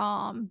away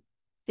from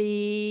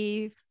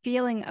the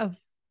feeling of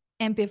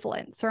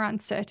ambivalence or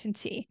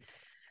uncertainty.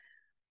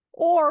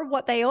 Or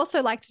what they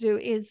also like to do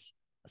is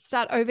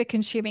start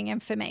over-consuming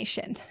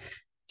information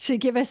to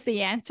give us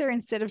the answer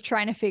instead of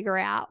trying to figure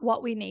out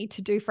what we need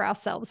to do for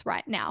ourselves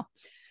right now.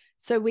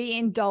 So we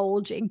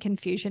indulge in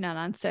confusion and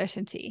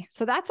uncertainty.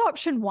 So that's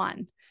option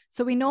one.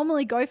 So we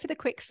normally go for the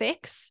quick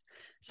fix.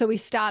 So we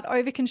start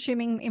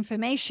over-consuming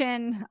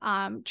information,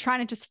 trying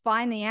to just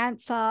find the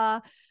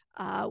answer.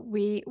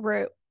 We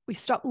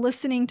stop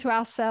listening to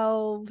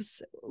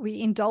ourselves.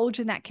 We indulge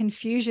in that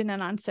confusion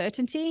and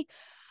uncertainty.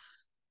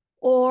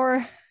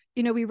 Or,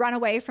 we run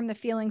away from the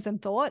feelings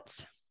and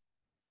thoughts.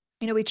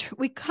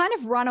 We kind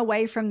of run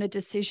away from the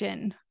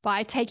decision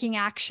by taking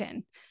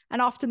action.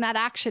 And often that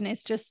action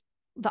is just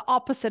the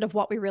opposite of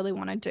what we really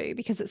want to do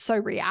because it's so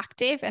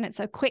reactive and it's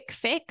a quick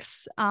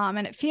fix.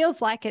 And it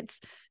feels like it's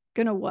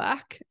going to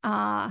work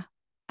at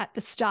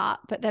the start,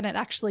 but then it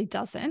actually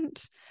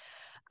doesn't.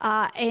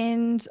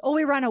 Or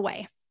we run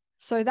away.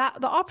 So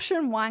that the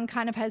option one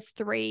kind of has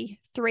three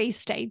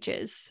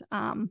stages,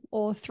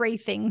 or three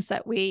things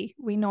that we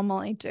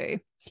normally do.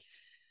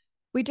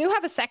 We do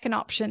have a second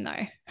option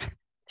though.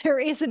 There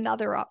is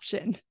another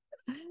option.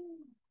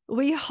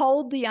 We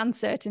hold the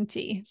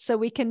uncertainty so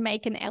we can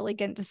make an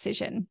elegant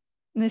decision.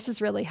 And this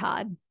is really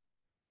hard.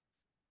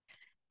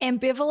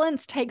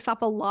 Ambivalence takes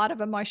up a lot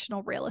of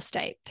emotional real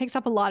estate, takes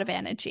up a lot of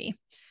energy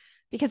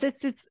because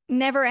it's this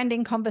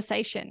never-ending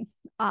conversation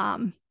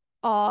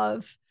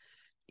of,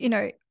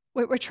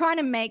 we're trying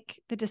to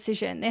make the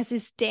decision. There's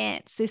this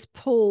dance, this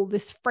pull,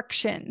 this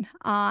friction,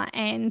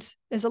 and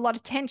there's a lot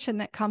of tension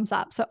that comes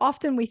up. So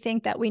often we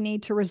think that we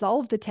need to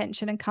resolve the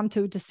tension and come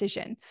to a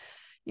decision,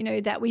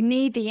 that we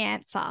need the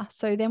answer.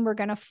 So then we're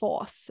going to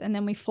force, and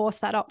then we force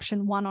that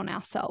option one on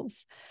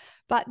ourselves.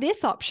 But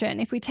this option,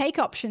 if we take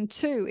option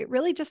two, it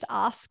really just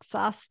asks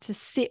us to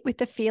sit with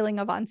the feeling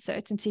of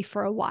uncertainty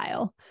for a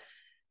while,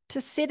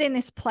 to sit in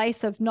this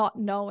place of not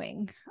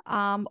knowing,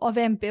 of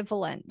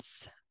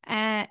ambivalence.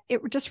 And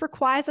it just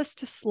requires us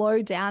to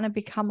slow down and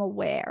become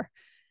aware.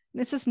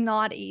 This is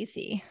not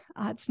easy.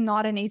 It's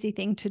not an easy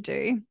thing to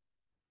do.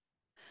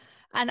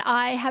 And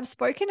I have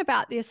spoken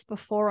about this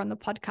before on the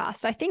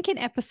podcast. I think in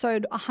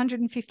episode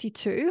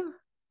 152,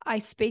 I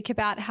speak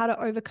about how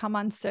to overcome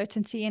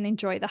uncertainty and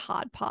enjoy the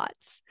hard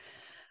parts.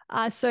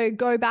 So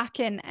go back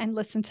and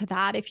listen to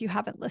that if you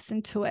haven't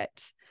listened to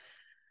it.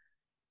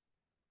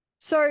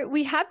 So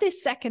we have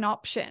this second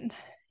option,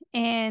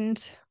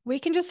 and we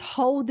can just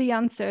hold the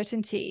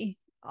uncertainty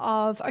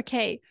of,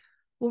 okay,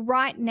 well,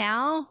 right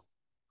now,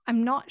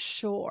 I'm not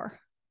sure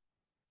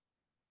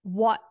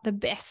what the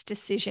best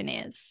decision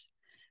is.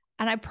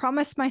 And I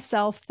promise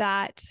myself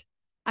that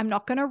I'm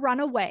not going to run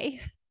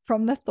away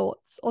from the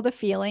thoughts or the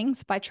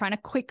feelings by trying to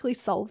quickly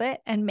solve it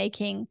and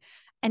making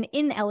an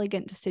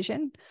inelegant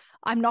decision.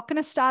 I'm not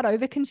going to start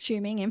over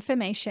consuming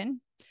information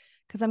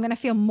because I'm going to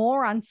feel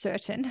more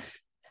uncertain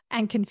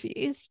and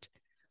confused.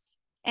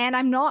 And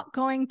I'm not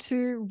going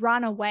to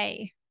run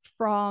away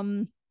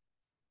from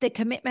the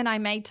commitment I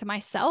made to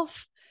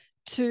myself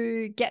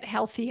to get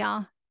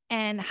healthier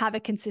and have a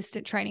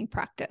consistent training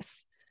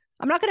practice.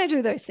 I'm not going to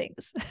do those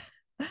things.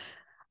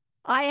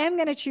 I am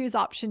going to choose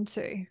option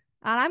 2, and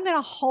I'm going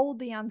to hold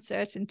the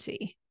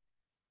uncertainty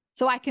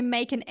so I can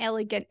make an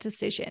elegant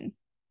decision.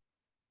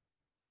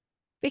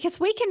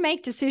 Because we can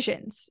make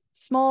decisions,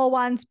 small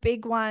ones,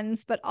 big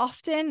ones, but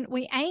often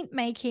we ain't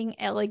making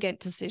elegant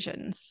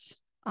decisions.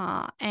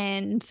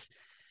 And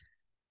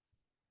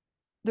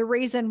the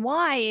reason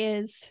why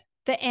is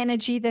the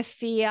energy, the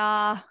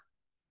fear,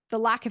 the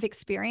lack of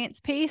experience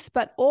piece,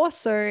 but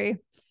also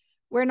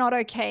we're not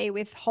okay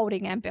with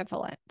holding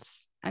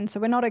ambivalence. And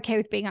so we're not okay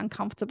with being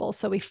uncomfortable,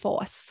 so we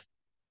force.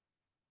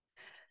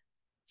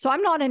 So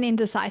I'm not an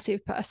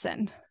indecisive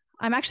person.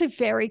 I'm actually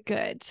very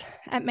good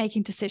at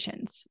making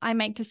decisions. I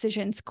make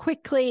decisions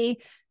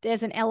quickly.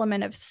 There's an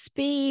element of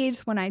speed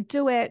when I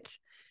do it.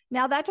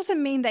 Now, that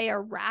doesn't mean they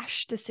are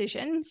rash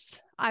decisions.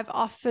 I've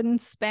often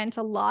spent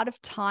a lot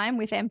of time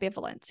with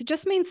ambivalence. It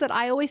just means that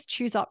I always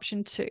choose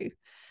option 2.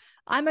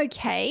 I'm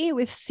okay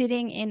with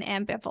sitting in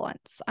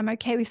ambivalence. I'm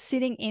okay with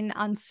sitting in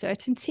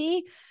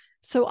uncertainty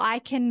so I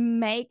can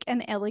make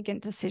an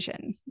elegant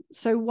decision.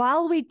 So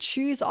while we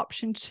choose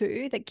option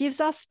 2, that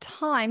gives us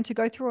time to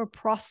go through a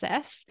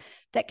process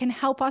that can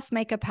help us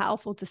make a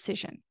powerful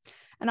decision.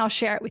 And I'll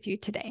share it with you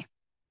today.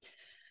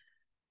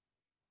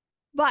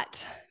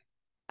 But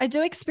I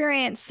do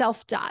experience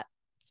self-doubt.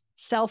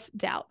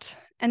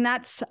 And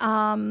that's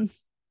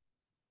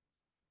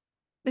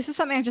this is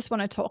something I just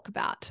want to talk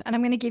about. And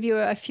I'm going to give you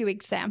a few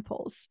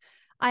examples.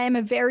 I am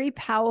a very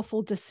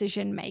powerful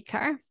decision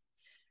maker.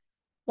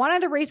 One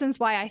of the reasons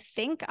why I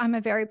think I'm a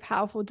very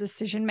powerful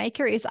decision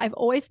maker is I've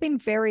always been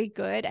very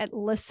good at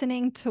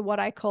listening to what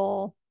I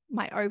call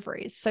my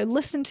ovaries. So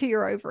listen to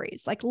your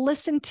ovaries, like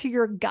listen to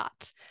your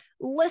gut,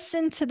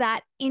 listen to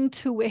that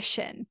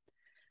intuition.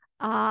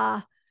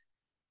 I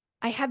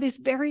have this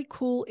very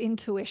cool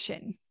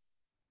intuition.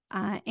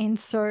 And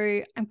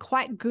so I'm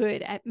quite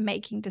good at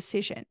making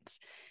decisions.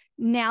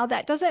 Now,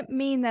 that doesn't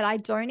mean that I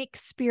don't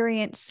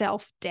experience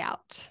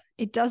self-doubt.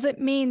 It doesn't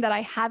mean that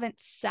I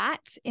haven't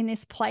sat in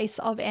this place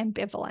of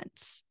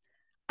ambivalence.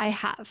 I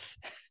have.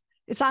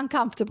 It's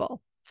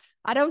uncomfortable.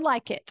 I don't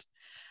like it.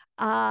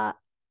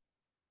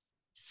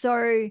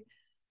 So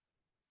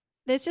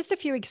there's just a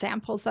few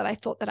examples that I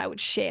thought that I would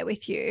share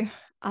with you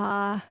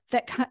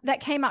that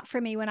came up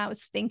for me when I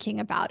was thinking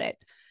about it.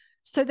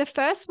 So the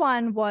first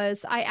one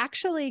was I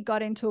actually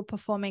got into a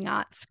performing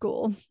arts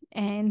school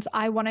and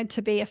I wanted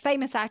to be a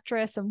famous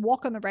actress and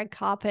walk on the red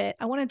carpet.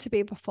 I wanted to be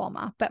a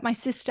performer, but my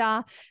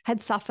sister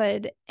had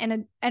suffered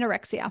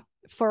anorexia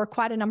for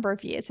quite a number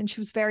of years and she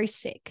was very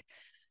sick.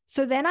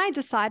 So then I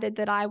decided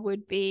that I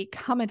would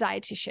become a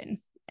dietitian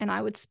and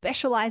I would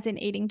specialize in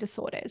eating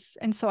disorders.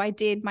 And so I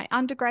did my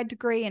undergrad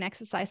degree in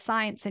exercise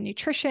science and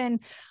nutrition.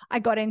 I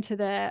got into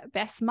the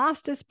Best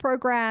Masters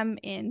program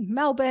in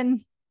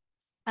Melbourne.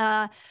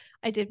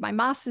 I did my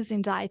master's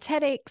in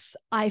dietetics.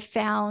 I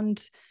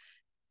found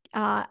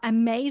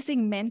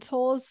amazing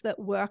mentors that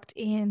worked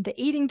in the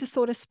eating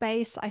disorder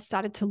space. I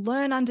started to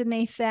learn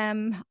underneath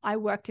them. I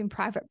worked in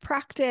private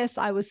practice.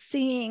 I was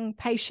seeing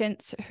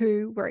patients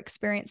who were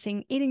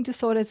experiencing eating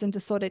disorders and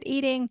disordered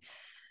eating,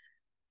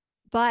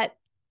 but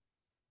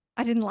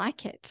I didn't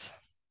like it.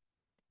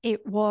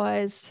 It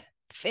was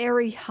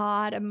very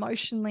hard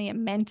emotionally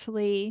and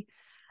mentally.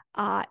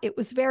 It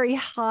was very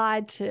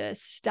hard to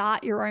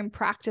start your own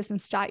practice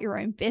and start your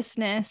own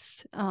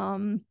business.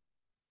 And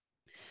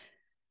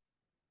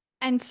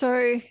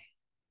so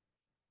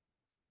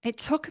it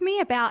took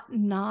me about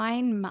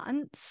 9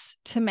 months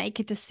to make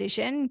a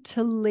decision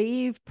to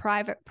leave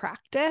private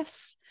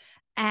practice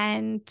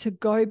and to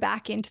go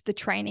back into the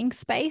training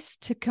space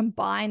to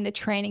combine the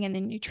training and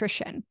the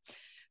nutrition.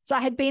 So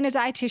I had been a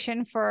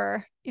dietitian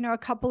for, a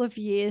couple of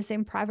years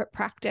in private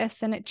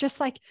practice, and it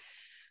just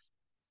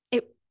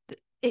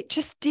it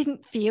just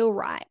didn't feel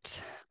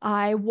right.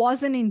 I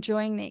wasn't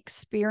enjoying the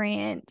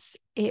experience.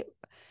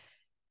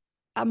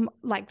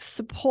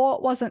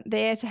 Support wasn't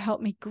there to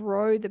help me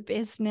grow the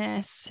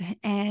business.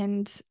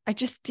 And I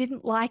just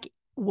didn't like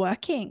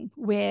working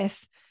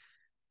with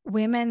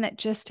women that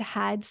just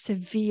had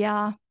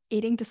severe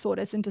eating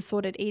disorders and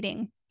disordered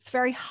eating. It's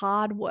very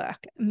hard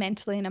work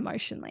mentally and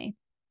emotionally.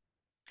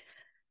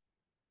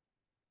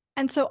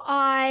 And so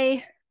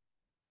I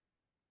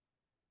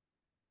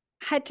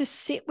had to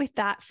sit with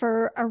that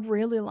for a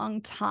really long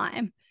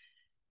time.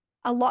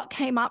 a lot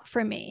came up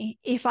for me.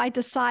 If I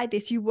decide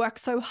this, you work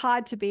so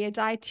hard to be a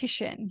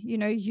dietitian,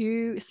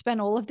 you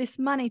spent all of this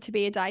money to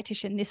be a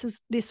dietitian.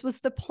 This was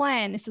the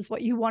plan. This is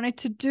what you wanted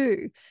to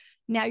do.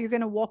 Now you're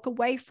going to walk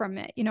away from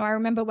it. I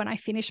remember when I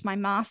finished my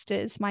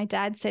master's, my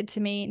dad said to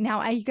me, now,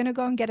 are you going to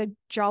go and get a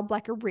job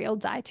like a real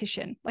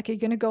dietitian? Like, are you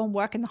going to go and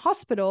work in the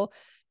hospital,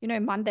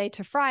 Monday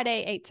to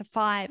Friday, 8 to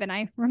 5? And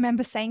I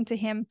remember saying to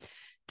him,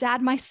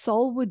 Dad, my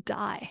soul would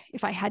die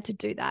if I had to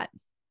do that.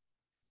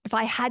 If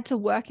I had to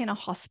work in a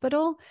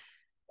hospital,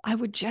 I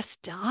would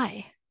just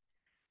die.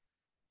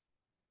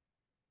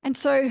 And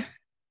so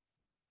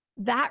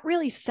that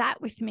really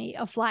sat with me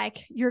of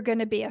like, you're going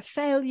to be a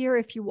failure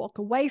if you walk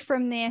away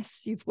from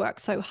this. You've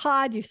worked so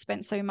hard. You've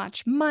spent so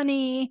much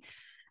money.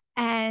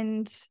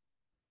 And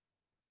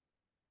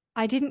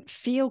I didn't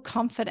feel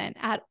confident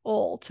at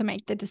all to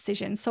make the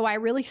decision. So I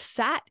really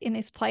sat in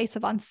this place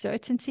of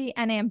uncertainty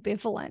and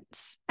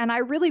ambivalence. And I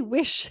really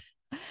wish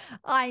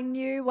I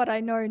knew what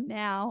I know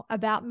now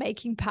about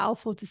making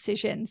powerful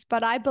decisions.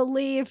 But I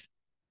believe,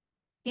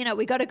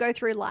 we got to go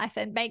through life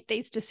and make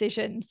these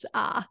decisions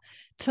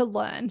to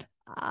learn.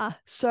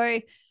 So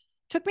it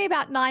took me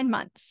about 9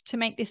 months to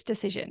make this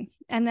decision.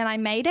 And then I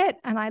made it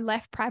and I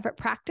left private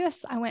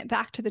practice. I went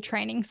back to the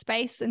training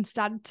space and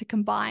started to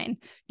combine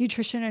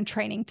nutrition and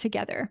training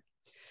together.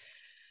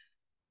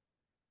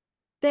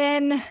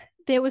 Then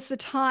there was the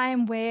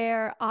time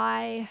where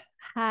I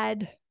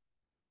had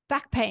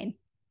back pain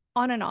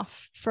on and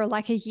off for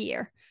like a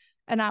year.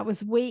 And I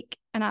was weak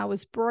and I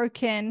was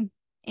broken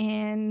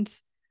and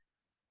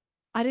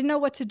I didn't know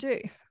what to do.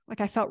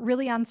 Like, I felt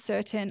really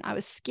uncertain. I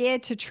was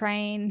scared to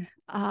train.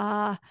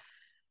 And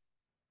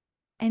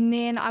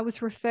then I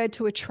was referred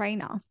to a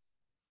trainer.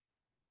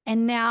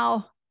 And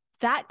now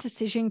that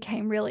decision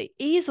came really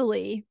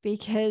easily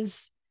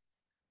because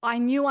I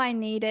knew I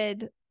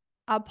needed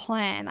a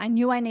plan. I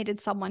knew I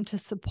needed someone to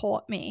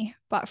support me.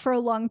 But for a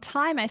long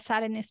time, I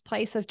sat in this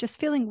place of just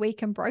feeling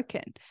weak and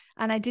broken.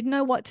 And I didn't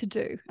know what to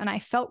do. And I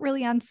felt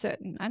really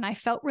uncertain and I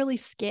felt really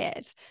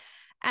scared.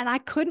 And I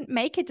couldn't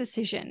make a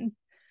decision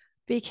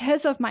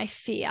because of my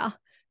fear,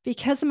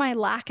 because of my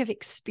lack of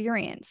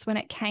experience when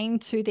it came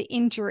to the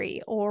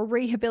injury or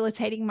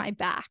rehabilitating my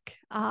back.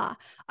 I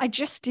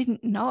just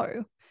didn't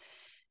know.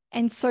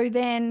 And so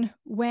then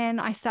when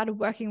I started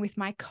working with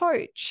my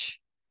coach,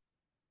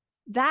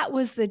 that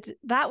was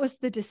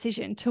the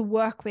decision to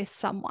work with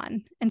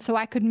someone. And so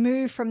I could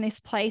move from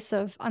this place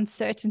of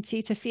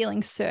uncertainty to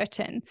feeling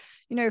certain,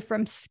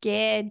 from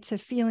scared to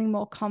feeling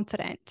more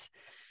confident.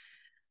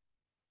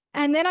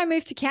 And then I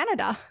moved to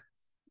Canada.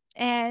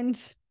 And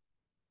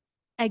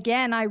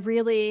again, I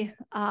really,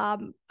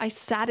 I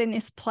sat in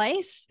this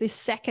place, this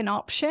second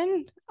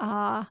option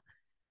of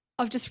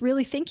just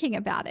really thinking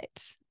about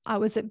it. I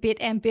was a bit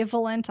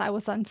ambivalent. I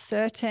was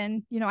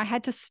uncertain. I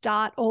had to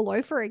start all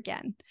over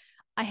again.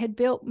 I had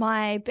built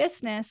my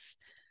business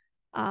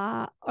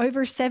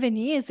over 7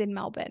 years in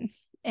Melbourne.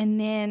 And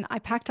then I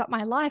packed up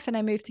my life and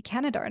I moved to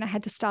Canada and I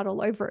had to start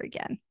all over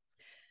again.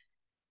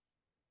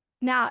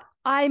 Now,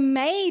 I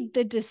made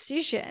the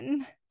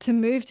decision to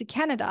move to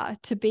Canada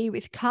to be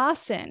with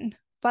Carson,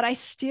 but I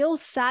still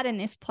sat in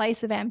this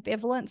place of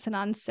ambivalence and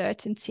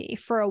uncertainty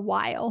for a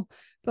while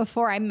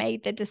before I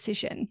made the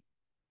decision.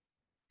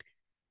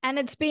 And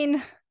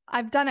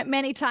I've done it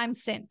many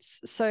times since.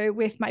 So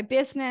with my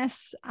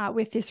business,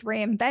 with this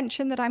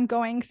reinvention that I'm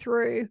going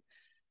through,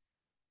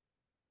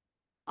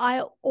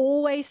 I'll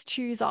always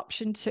choose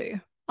option 2.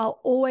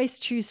 I'll always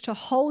choose to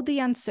hold the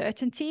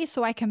uncertainty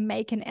so I can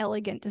make an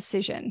elegant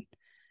decision.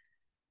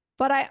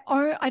 But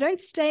I don't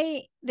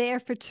stay there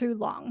for too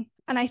long.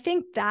 And I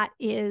think that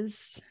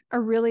is a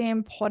really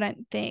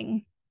important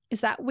thing,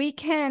 is that we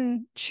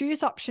can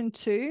choose option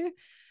 2,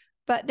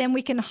 but then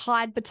we can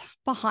hide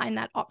behind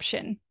that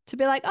option to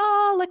be like,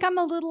 oh, look, I'm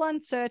a little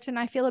uncertain.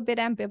 I feel a bit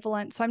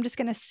ambivalent. So I'm just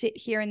going to sit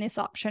here in this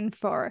option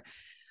for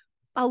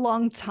a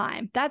long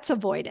time. That's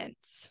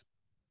avoidance.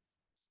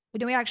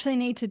 We actually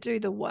need to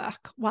do the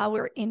work while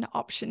we're in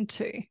option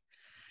 2.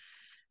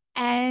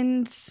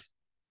 And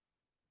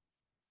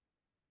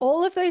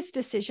all of those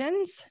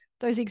decisions,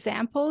 those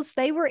examples,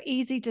 they were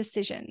easy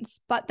decisions,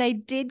 but they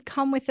did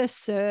come with a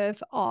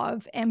serve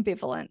of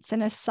ambivalence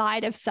and a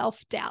side of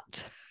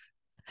self-doubt.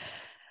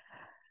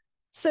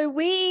 So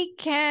we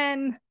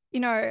can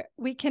know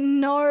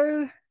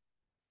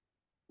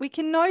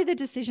the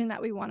decision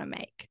that we want to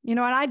make, and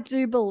I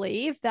do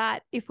believe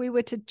that if we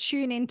were to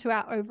tune into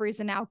our ovaries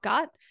and our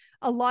gut,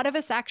 a lot of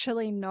us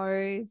actually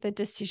know the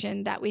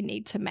decision that we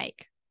need to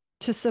make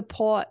to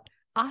support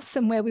us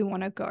and where we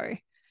want to go.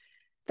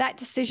 That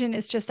decision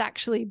is just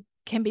actually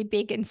can be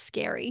big and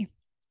scary.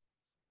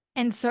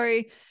 And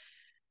so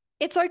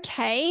it's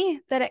okay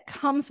that it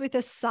comes with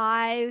a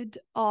side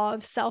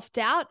of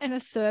self-doubt and a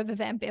serve of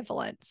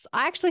ambivalence.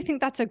 I actually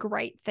think that's a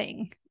great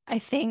thing. I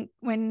think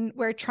when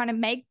we're trying to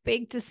make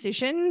big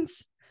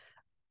decisions,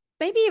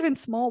 maybe even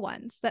small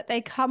ones, that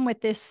they come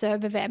with this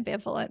serve of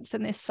ambivalence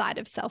and this side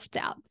of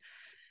self-doubt.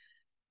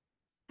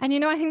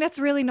 And, I think that's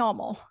really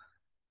normal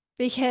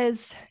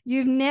because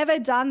you've never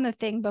done the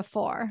thing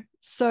before.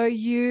 So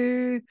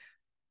you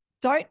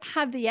don't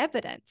have the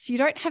evidence. You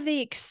don't have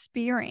the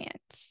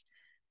experience.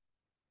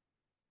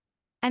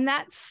 And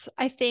that's,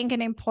 I think,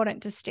 an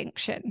important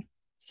distinction.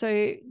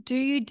 So do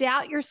you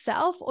doubt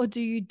yourself or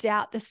do you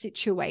doubt the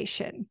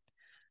situation?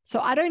 So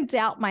I don't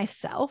doubt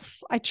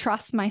myself. I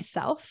trust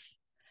myself.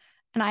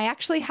 And I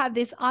actually have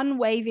this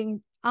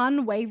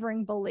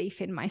unwavering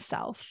belief in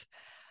myself.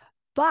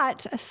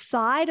 But a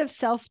side of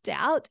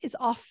self-doubt is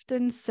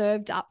often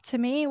served up to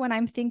me when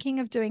I'm thinking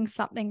of doing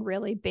something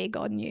really big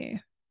or new.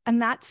 And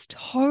that's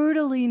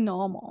totally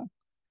normal.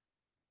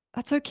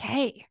 That's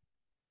okay.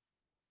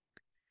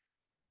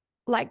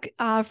 Like,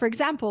 for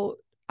example,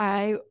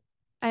 I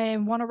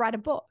want to write a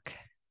book.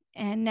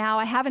 And now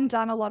I haven't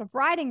done a lot of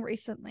writing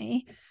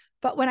recently.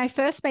 But when I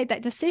first made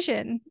that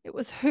decision, it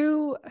was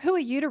who are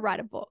you to write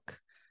a book?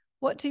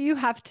 What do you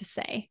have to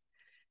say?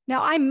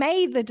 Now, I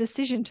made the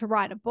decision to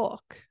write a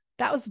book.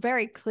 That was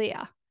very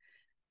clear.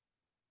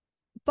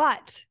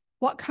 But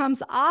what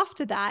comes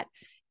after that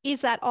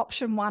is that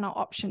option 1 or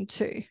option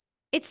 2.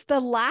 It's the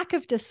lack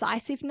of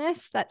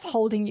decisiveness that's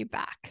holding you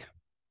back.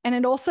 And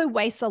it also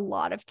wastes a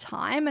lot of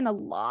time and a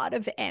lot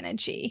of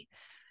energy.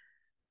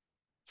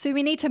 So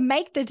we need to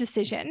make the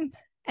decision.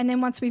 And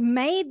then once we've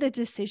made the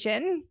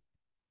decision,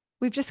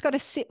 we've just got to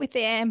sit with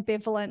the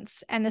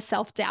ambivalence and the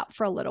self-doubt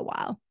for a little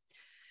while.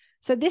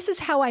 So this is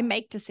how I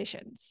make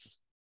decisions.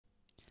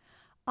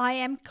 I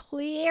am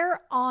clear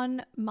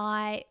on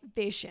my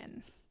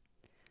vision.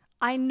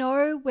 I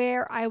know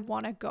where I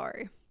want to go.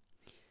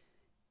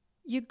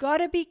 You got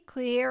to be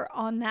clear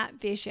on that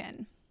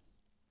vision.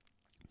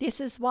 This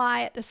is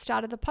why at the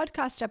start of the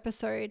podcast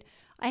episode,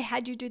 I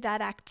had you do that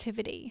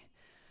activity.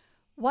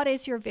 What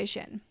is your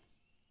vision?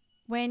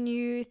 When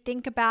you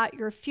think about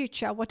your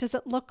future, what does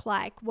it look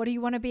like? What do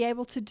you want to be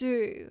able to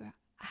do?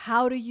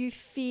 How do you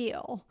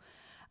feel?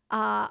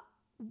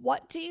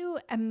 What do you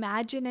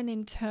imagine and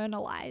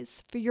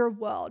internalize for your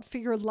world, for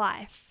your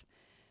life?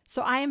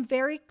 So I am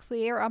very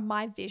clear on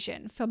my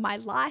vision for my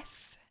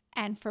life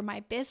and for my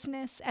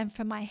business and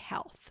for my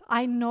health.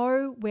 I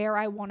know where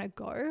I want to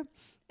go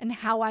and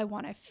how I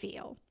want to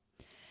feel.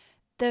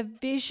 The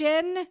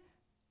vision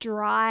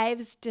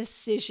drives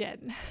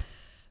decision.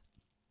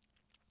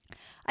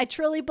 I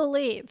truly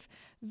believe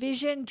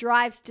vision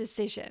drives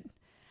decision.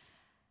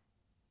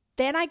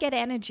 Then I get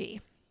energy.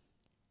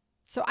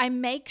 So I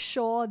make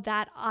sure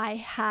that I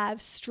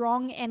have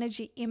strong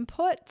energy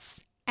inputs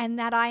and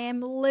that I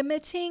am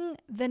limiting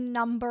the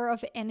number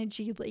of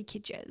energy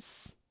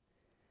leakages.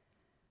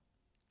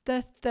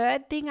 The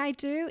third thing I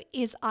do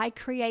is I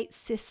create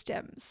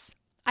systems.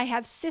 I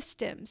have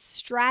systems,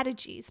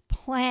 strategies,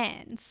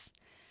 plans.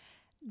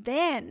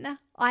 Then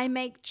I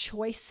make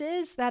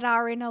choices that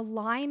are in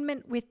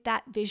alignment with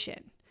that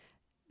vision,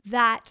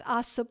 that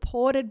are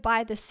supported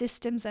by the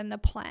systems and the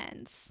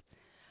plans.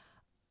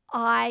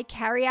 I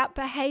carry out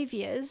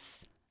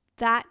behaviors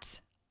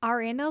that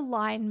are in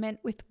alignment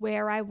with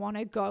where I want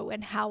to go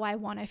and how I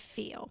want to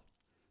feel.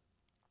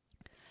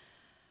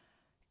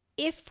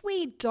 If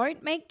we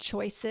don't make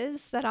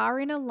choices that are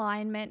in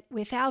alignment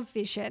with our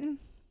vision,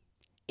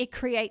 it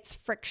creates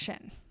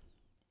friction.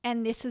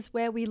 And this is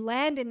where we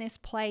land in this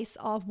place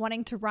of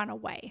wanting to run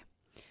away.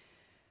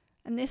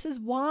 And this is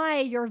why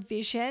your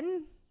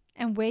vision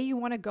and where you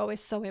want to go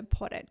is so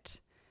important.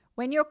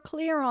 When you're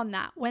clear on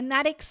that, when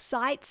that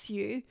excites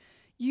you,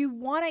 you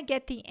want to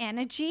get the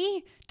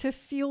energy to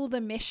fuel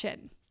the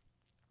mission.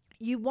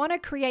 You want to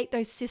create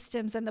those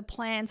systems and the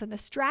plans and the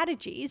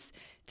strategies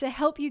to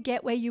help you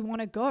get where you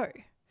want to go.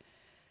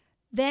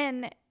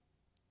 Then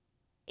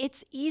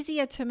it's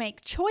easier to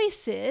make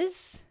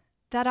choices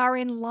that are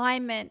in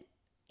alignment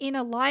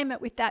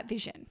with that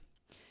vision.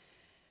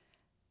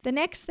 The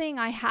next thing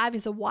I have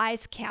is a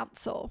wise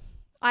counsel.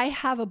 I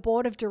have a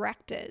board of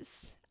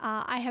directors.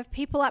 I have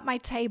people at my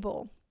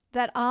table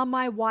that are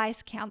my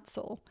wise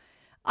counsel.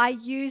 I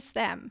use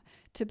them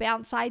to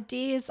bounce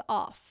ideas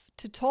off,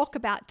 to talk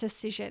about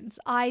decisions,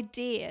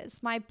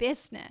 ideas, my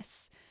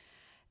business.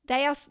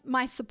 They are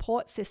my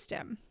support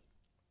system.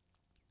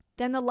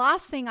 Then the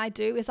last thing I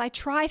do is I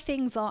try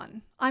things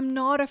on. I'm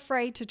not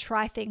afraid to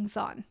try things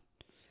on.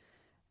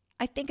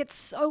 I think it's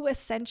so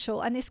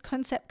essential, and this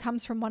concept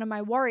comes from one of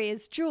my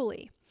warriors,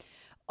 Julie,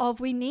 of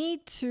we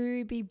need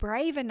to be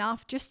brave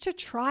enough just to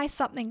try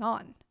something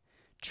on.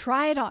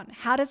 Try it on.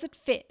 How does it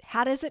fit?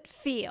 How does it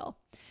feel?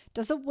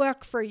 Does it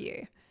work for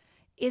you?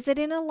 Is it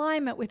in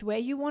alignment with where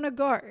you want to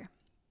go?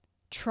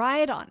 Try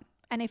it on.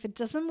 And if it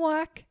doesn't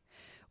work,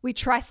 we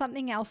try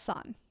something else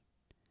on.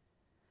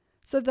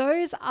 So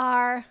those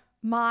are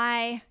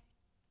my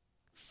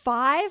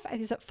 5.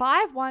 Is it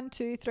 5? 1,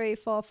 2, 3,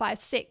 4, 5,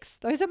 6.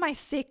 Those are my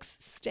 6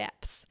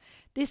 steps.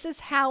 This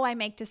is how I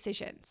make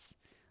decisions.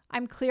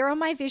 I'm clear on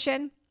my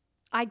vision.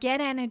 I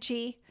get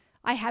energy.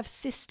 I have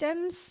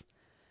systems.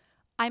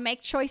 I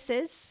make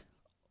choices,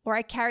 or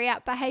I carry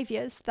out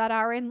behaviors that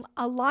are in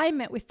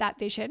alignment with that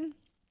vision.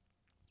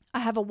 I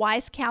have a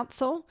wise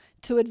counsel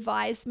to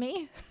advise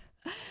me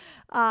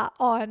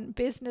on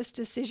business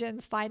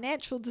decisions,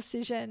 financial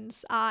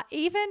decisions,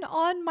 even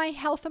on my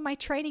health and my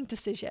training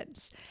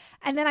decisions.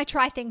 And then I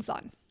try things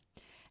on.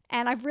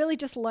 And I've really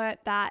just learnt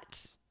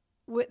that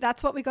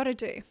that's what we got to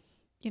do.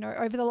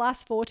 Over the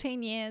last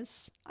 14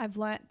 years, I've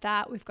learnt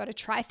that we've got to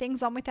try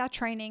things on with our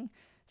training,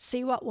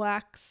 see what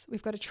works.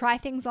 We've got to try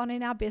things on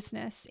in our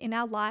business, in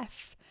our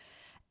life.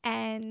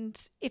 And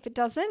if it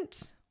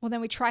doesn't, well,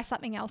 then we try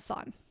something else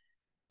on.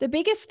 The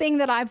biggest thing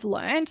that I've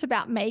learned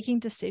about making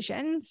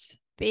decisions,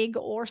 big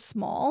or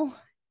small,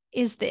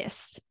 is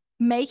this: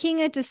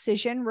 making a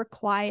decision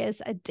requires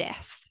a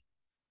death.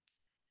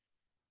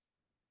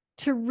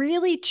 To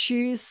really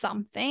choose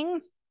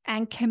something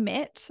and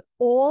commit,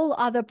 all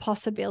other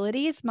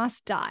possibilities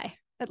must die,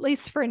 at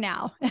least for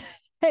now.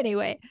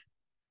 Anyway,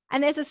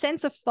 and there's a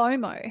sense of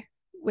FOMO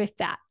with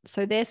that.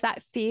 So there's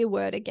that fear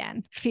word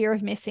again, fear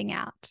of missing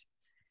out.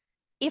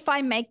 If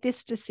I make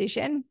this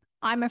decision,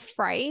 I'm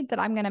afraid that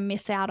I'm going to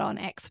miss out on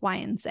X, Y,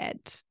 and Z.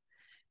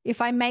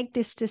 If I make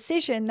this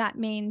decision, that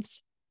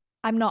means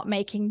I'm not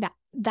making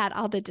that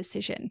other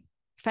decision.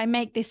 If I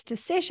make this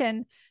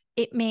decision,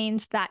 it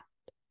means that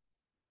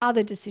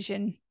other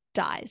decision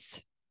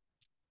dies.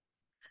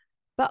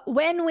 But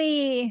when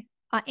we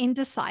are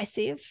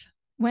indecisive,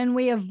 when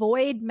we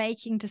avoid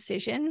making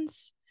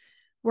decisions,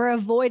 we're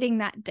avoiding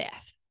that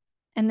death.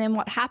 And then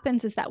what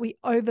happens is that we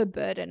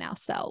overburden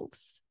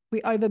ourselves.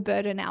 We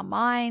overburden our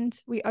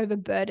mind. We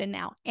overburden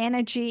our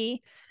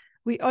energy.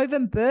 We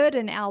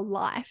overburden our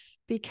life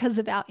because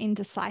of our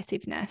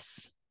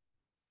indecisiveness.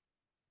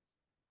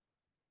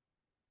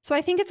 So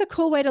I think it's a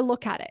cool way to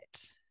look at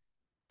it,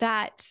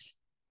 that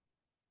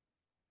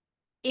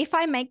if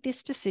I make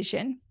this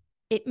decision,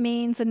 it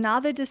means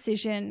another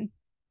decision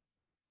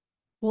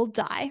will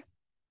die.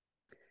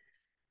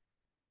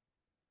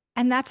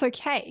 And that's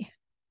okay.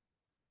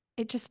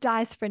 It just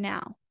dies for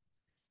now.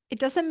 It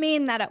doesn't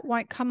mean that it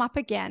won't come up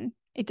again.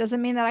 It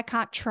doesn't mean that I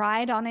can't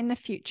try it on in the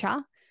future.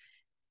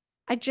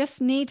 I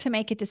just need to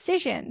make a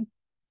decision.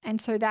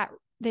 And so that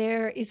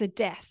there is a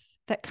death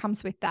that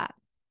comes with that.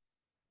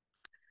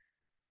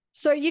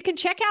 So you can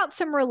check out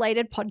some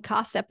related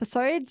podcast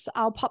episodes.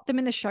 I'll pop them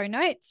in the show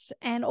notes.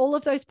 And all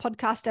of those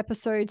podcast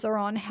episodes are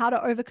on how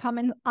to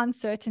overcome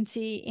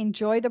uncertainty,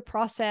 enjoy the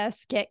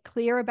process, get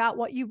clear about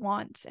what you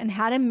want, and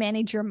how to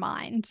manage your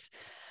mind.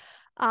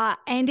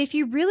 And if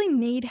you really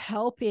need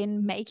help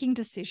in making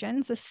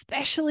decisions,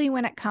 especially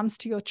when it comes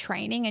to your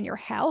training and your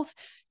health,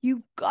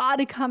 you got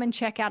to come and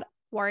check out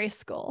Warrior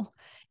School.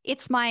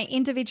 It's my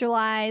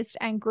individualized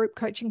and group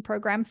coaching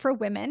program for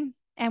women.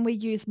 And we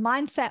use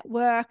mindset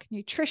work,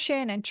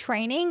 nutrition, and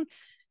training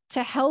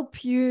to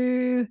help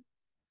you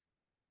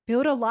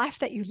build a life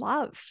that you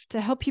love, to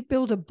help you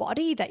build a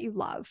body that you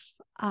love.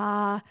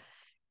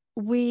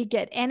 We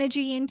get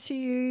energy into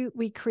you.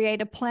 We create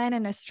a plan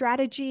and a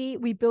strategy.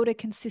 We build a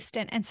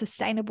consistent and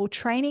sustainable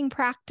training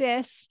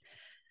practice.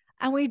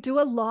 And we do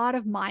a lot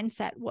of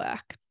mindset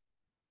work.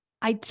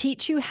 I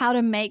teach you how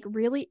to make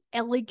really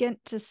elegant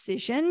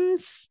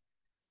decisions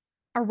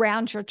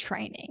around your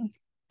training.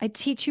 I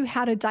teach you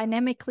how to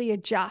dynamically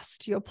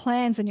adjust your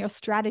plans and your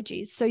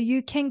strategies so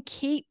you can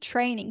keep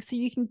training, so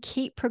you can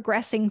keep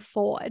progressing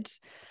forward.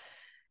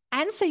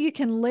 And so you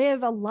can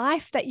live a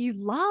life that you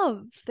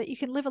love, that you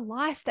can live a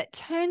life that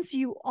turns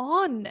you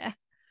on.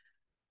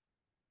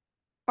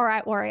 All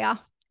right, warrior.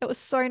 It was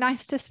so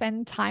nice to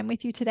spend time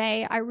with you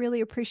today. I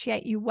really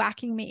appreciate you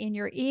whacking me in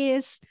your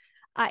ears.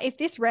 If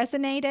this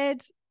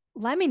resonated,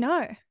 let me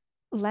know.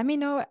 Let me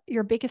know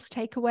your biggest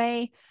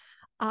takeaway.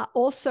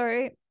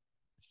 Also,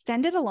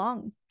 send it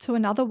along to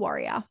another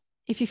warrior.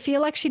 If you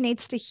feel like she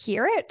needs to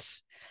hear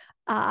it,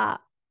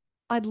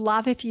 I'd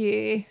love if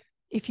you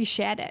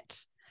shared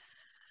it.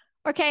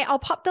 Okay, I'll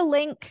pop the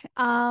link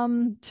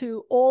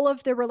to all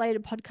of the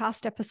related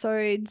podcast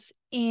episodes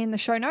in the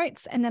show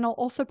notes, and then I'll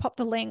also pop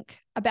the link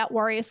about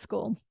Warrior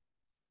School.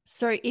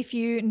 So if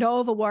you know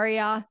of a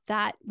warrior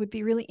that would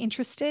be really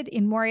interested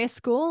in Warrior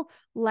School,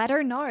 let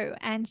her know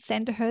and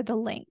send her the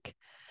link.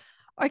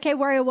 Okay,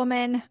 warrior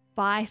woman,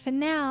 bye for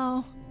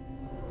now.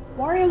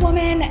 Warrior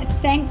woman,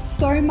 thanks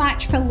so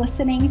much for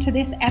listening to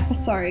this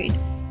episode.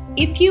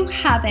 If you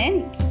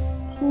haven't,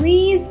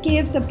 please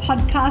give the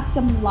podcast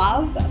some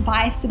love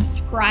by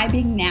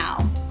subscribing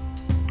now.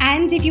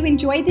 And if you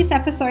enjoyed this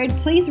episode,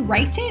 please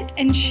rate it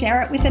and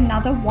share it with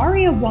another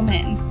warrior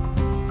woman.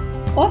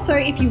 Also,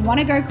 if you want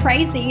to go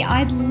crazy,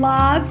 I'd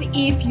love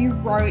if you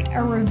wrote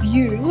a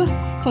review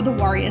for the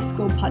Warrior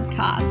School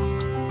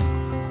podcast.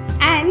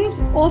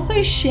 And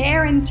also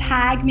share and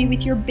tag me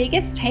with your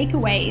biggest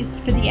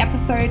takeaways for the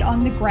episode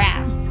on the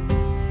gram.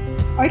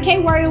 Okay,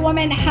 warrior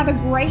woman, have a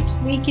great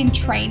week in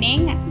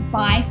training.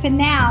 Bye for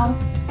now.